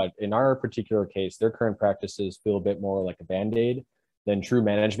solution, but in our particular case, their current practices feel a bit more like a Band-Aid than true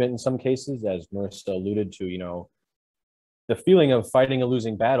management in some cases, as Marisa alluded to, the feeling of fighting a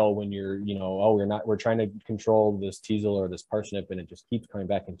losing battle when you're, oh, we're trying to control this teasel or this parsnip and it just keeps coming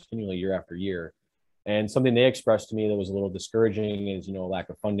back continually year after year. And something they expressed to me that was a little discouraging is, lack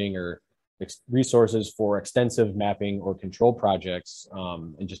of funding or resources for extensive mapping or control projects,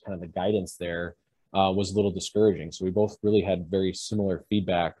 and just kind of the guidance there was a little discouraging. So we both really had very similar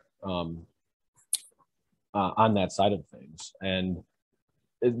feedback on that side of things. And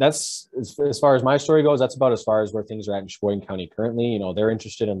that's, as far as my story goes, that's about as far as where things are at in Sheboygan County currently. They're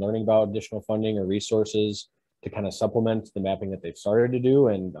interested in learning about additional funding or resources to kind of supplement the mapping that they've started to do.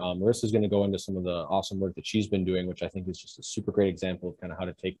 And Marisa is going to go into some of the awesome work that she's been doing, which I think is just a super great example of kind of how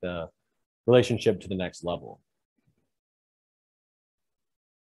to take the relationship to the next level.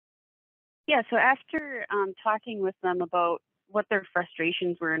 Yeah, so after talking with them about what their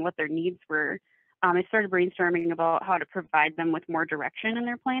frustrations were and what their needs were, I started brainstorming about how to provide them with more direction in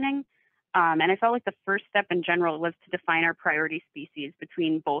their planning. And I felt like the first step in general was to define our priority species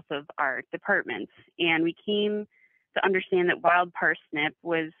between both of our departments. And we came to understand that wild parsnip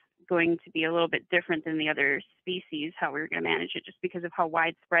was going to be a little bit different than the other species, how we were going to manage it, just because of how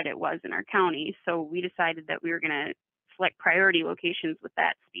widespread it was in our county. So we decided that we were going to select priority locations with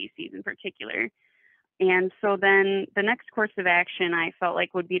that species in particular. And so then the next course of action I felt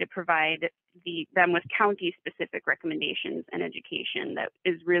like would be to provide them with county-specific recommendations and education that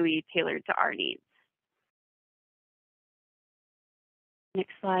is really tailored to our needs.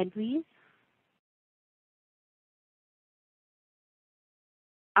 Next slide, please.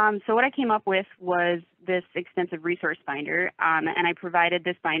 So what I came up with was this extensive resource binder, and I provided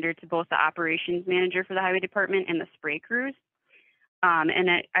this binder to both the operations manager for the highway department and the spray crews. And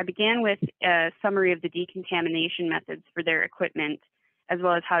I began with a summary of the decontamination methods for their equipment, as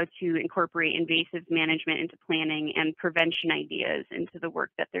well as how to incorporate invasive management into planning and prevention ideas into the work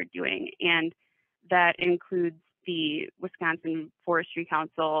that they're doing. And that includes the Wisconsin Forestry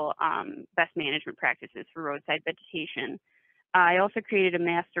Council best management practices for roadside vegetation. I also created a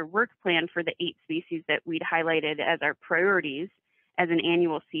master work plan for the 8 species that we'd highlighted as our priorities as an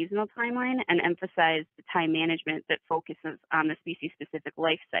annual seasonal timeline, and emphasized the time management that focuses on the species-specific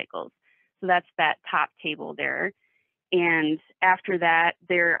life cycles. So that's that top table there. And after that,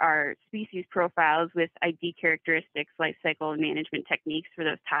 there are species profiles with ID characteristics, life cycle, and management techniques for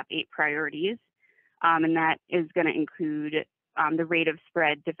those top 8 priorities. And that is going to include the rate of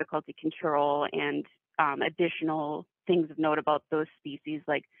spread, difficulty control, and additional things of note about those species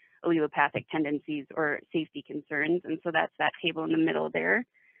like allelopathic tendencies or safety concerns. And so that's that table in the middle there.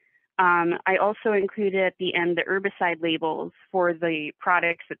 I also included at the end the herbicide labels for the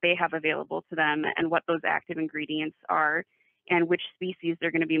products that they have available to them and what those active ingredients are and which species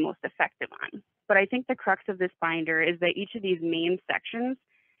they're going to be most effective on. But I think the crux of this binder is that each of these main sections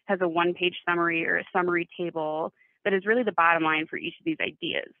has a one-page summary or a summary table that is really the bottom line for each of these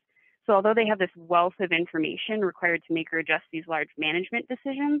ideas. So although they have this wealth of information required to make or adjust these large management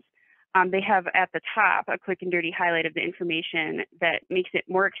decisions, they have at the top a quick and dirty highlight of the information that makes it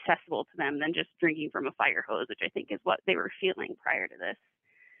more accessible to them than just drinking from a fire hose, which I think is what they were feeling prior to this.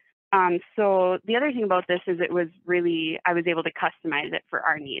 So the other thing about this is I was able to customize it for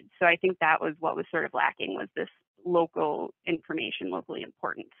our needs. So I think that was what was sort of lacking, was this local information, locally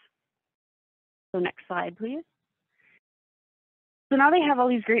important. So next slide, please. So now they have all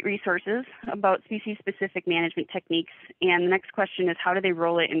these great resources about species-specific management techniques, and the next question is, how do they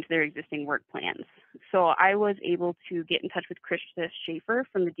roll it into their existing work plans? So I was able to get in touch with Christa Schaefer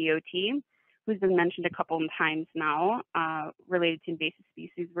from the DOT, who's been mentioned a couple of times now, related to invasive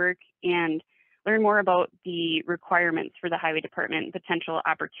species work, and learn more about the requirements for the highway department and potential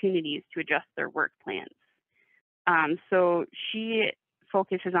opportunities to adjust their work plans. So she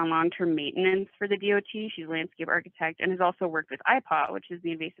focuses on long-term maintenance for the DOT. She's a landscape architect and has also worked with IPAW, which is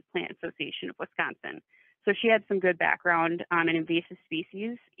the Invasive Plant Association of Wisconsin. So she had some good background in invasive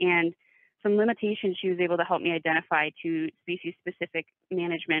species and some limitations she was able to help me identify to species-specific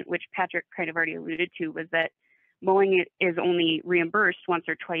management, which Patrick kind of already alluded to, was that mowing is only reimbursed once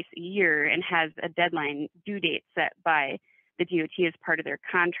or twice a year and has a deadline due date set by the DOT as part of their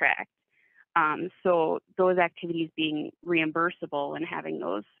contract. So those activities being reimbursable and having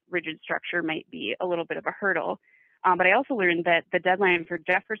those rigid structure might be a little bit of a hurdle. But I also learned that the deadline for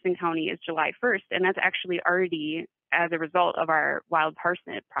Jefferson County is July 1st, and that's actually already as a result of our wild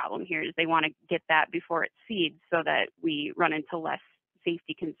parsnip problem here. Is they want to get that before it seeds so that we run into less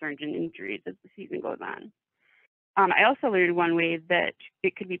safety concerns and injuries as the season goes on. I also learned one way that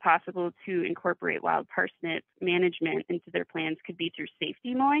it could be possible to incorporate wild parsnip management into their plans could be through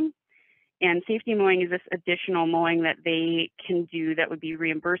safety mowing. And safety mowing is this additional mowing that they can do that would be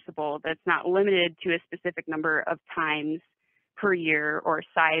reimbursable, that's not limited to a specific number of times per year or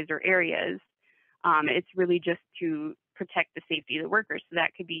size or areas. It's really just to protect the safety of the workers. So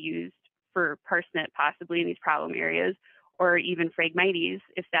that could be used for parsnip possibly in these problem areas, or even phragmites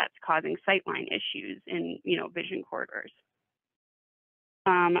if that's causing sightline issues in vision corridors.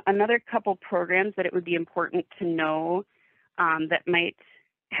 Another couple programs that it would be important to know that might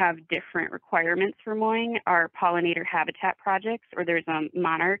have different requirements for mowing are pollinator habitat projects, or there's a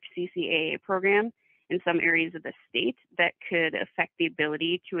Monarch CCAA program in some areas of the state that could affect the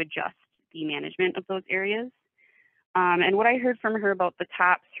ability to adjust the management of those areas. And what I heard from her about the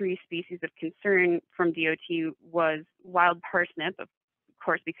top 3 species of concern from DOT was wild parsnip, of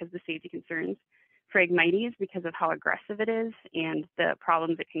course, because of the safety concerns, phragmites because of how aggressive it is and the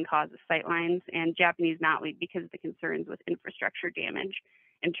problems it can cause with sightlines, and Japanese knotweed because of the concerns with infrastructure damage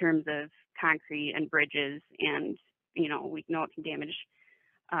in terms of concrete and bridges, and we know it can damage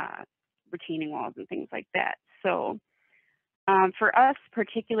retaining walls and things like that. So for us,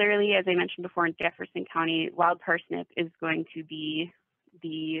 particularly, as I mentioned before, in Jefferson County, wild parsnip is going to be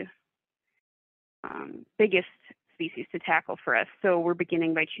the biggest species to tackle for us. So we're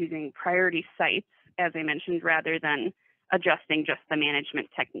beginning by choosing priority sites, as I mentioned, rather than adjusting just the management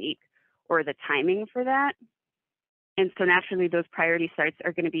technique or the timing for that. And so naturally, those priority sites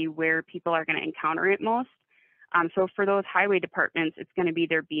are going to be where people are going to encounter it most. So for those highway departments, it's going to be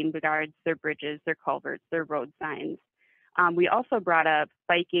their beam guards, their bridges, their culverts, their road signs. We also brought up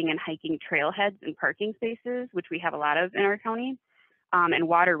biking and hiking trailheads and parking spaces, which we have a lot of in our county, and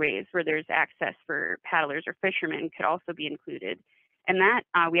waterways where there's access for paddlers or fishermen could also be included. And that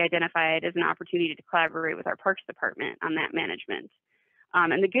we identified as an opportunity to collaborate with our Parks Department on that management.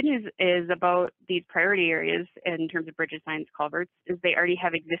 And the good news is about these priority areas in terms of bridges, signs, culverts, is they already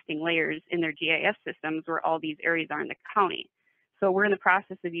have existing layers in their GIS systems where all these areas are in the county. So we're in the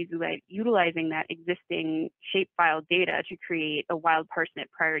process of utilizing that existing shapefile data to create a wild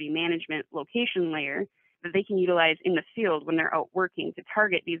parsnip priority management location layer that they can utilize in the field when they're out working to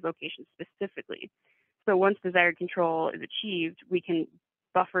target these locations specifically. So once desired control is achieved, we can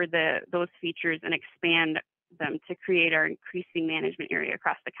buffer those features and expand them to create our increasing management area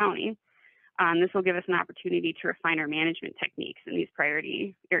across the county. This will give us an opportunity to refine our management techniques in these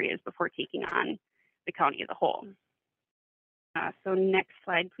priority areas before taking on the county as a whole. So next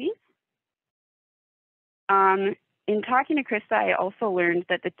slide, please. In talking to Christa, I also learned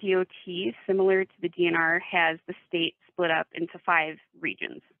that the DOT, similar to the DNR, has the state split up into 5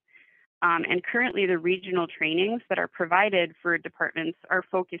 regions. And currently the regional trainings that are provided for departments are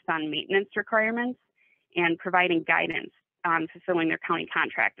focused on maintenance requirements and providing guidance on fulfilling their county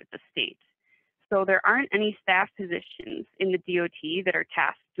contract with the state. So there aren't any staff positions in the DOT that are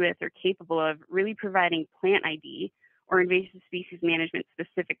tasked with or capable of really providing plant ID or invasive species management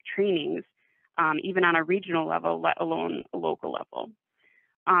specific trainings, even on a regional level, let alone a local level.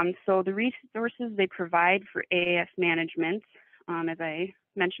 So the resources they provide for AIS management, as I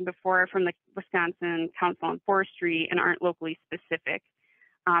mentioned before, are from the Wisconsin Council on Forestry and aren't locally specific.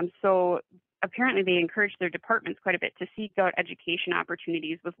 So apparently they encourage their departments quite a bit to seek out education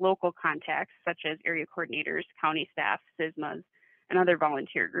opportunities with local contacts, such as area coordinators, county staff, SISMAs, and other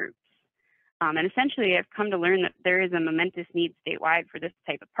volunteer groups. And essentially, I've come to learn that there is a momentous need statewide for this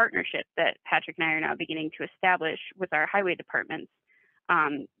type of partnership that Patrick and I are now beginning to establish with our highway departments.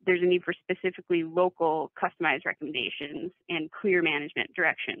 There's a need for specifically local customized recommendations and clear management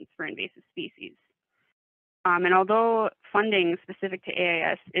directions for invasive species. And although funding specific to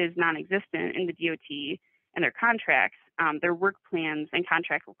AIS is non-existent in the DOT and their contracts, their work plans and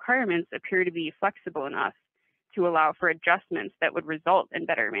contract requirements appear to be flexible enough to allow for adjustments that would result in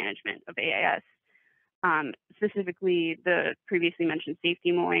better management of AIS. Specifically, the previously mentioned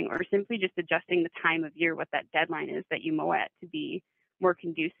safety mowing, or simply just adjusting the time of year, what that deadline is that you mow at, to be more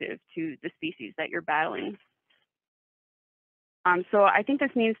conducive to the species that you're battling. So I think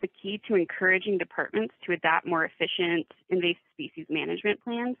this means the key to encouraging departments to adopt more efficient invasive species management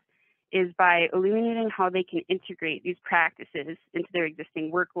plans is by illuminating how they can integrate these practices into their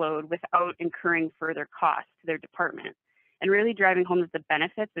existing workload without incurring further costs to their department, and really driving home that the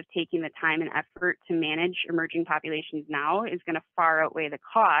benefits of taking the time and effort to manage emerging populations now is going to far outweigh the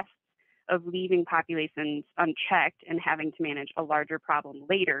costs of leaving populations unchecked and having to manage a larger problem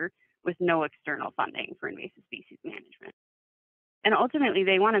later with no external funding for invasive species management. And ultimately,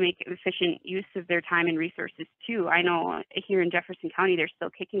 they want to make efficient use of their time and resources too. I know here in Jefferson County, they're still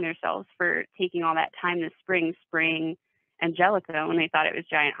kicking themselves for taking all that time this spring spraying Angelica when they thought it was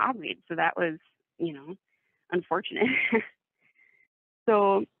giant hogweed. So that was, you know, unfortunate.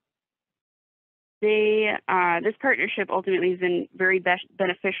 So this partnership ultimately has been very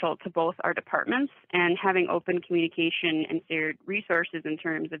beneficial to both our departments, and having open communication and shared resources in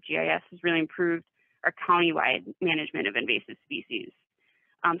terms of GIS has really improved our countywide management of invasive species.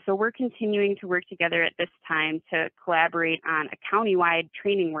 So we're continuing to work together at this time to collaborate on a countywide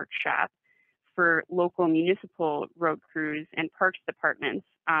training workshop for local municipal road crews and parks departments,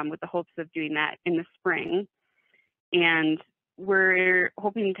 with the hopes of doing that in the spring. And we're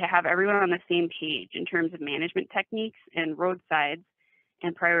hoping to have everyone on the same page in terms of management techniques and roadsides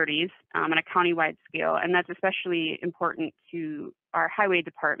and priorities on a countywide scale. And that's especially important to our highway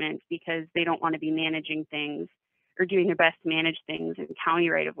department because they don't want to be managing things or doing their best to manage things in county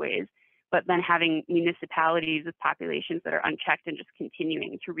right-of-ways, but then having municipalities with populations that are unchecked and just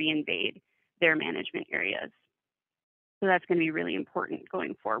continuing to reinvade their management areas. So that's going to be really important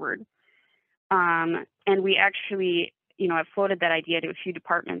going forward. And we actually, you know, I've floated that idea to a few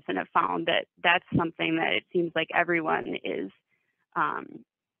departments and have found that that's something that it seems like everyone is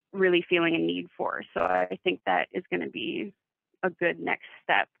really feeling a need for. So I think that is going to be a good next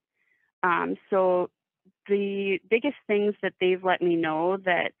step. So the biggest things that they've let me know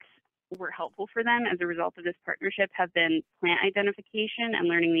that were helpful for them as a result of this partnership have been plant identification and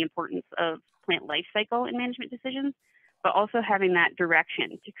learning the importance of plant life cycle in management decisions, but also having that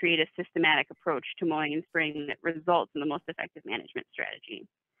direction to create a systematic approach to mowing and spraying that results in the most effective management strategy.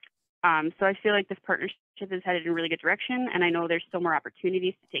 So I feel like this partnership is headed in a really good direction, and I know there's still more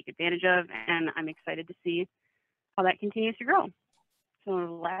opportunities to take advantage of, and I'm excited to see how that continues to grow. So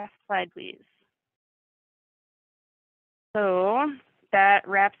last slide, please. So that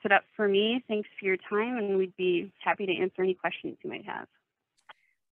wraps it up for me. Thanks for your time, and we'd be happy to answer any questions you might have.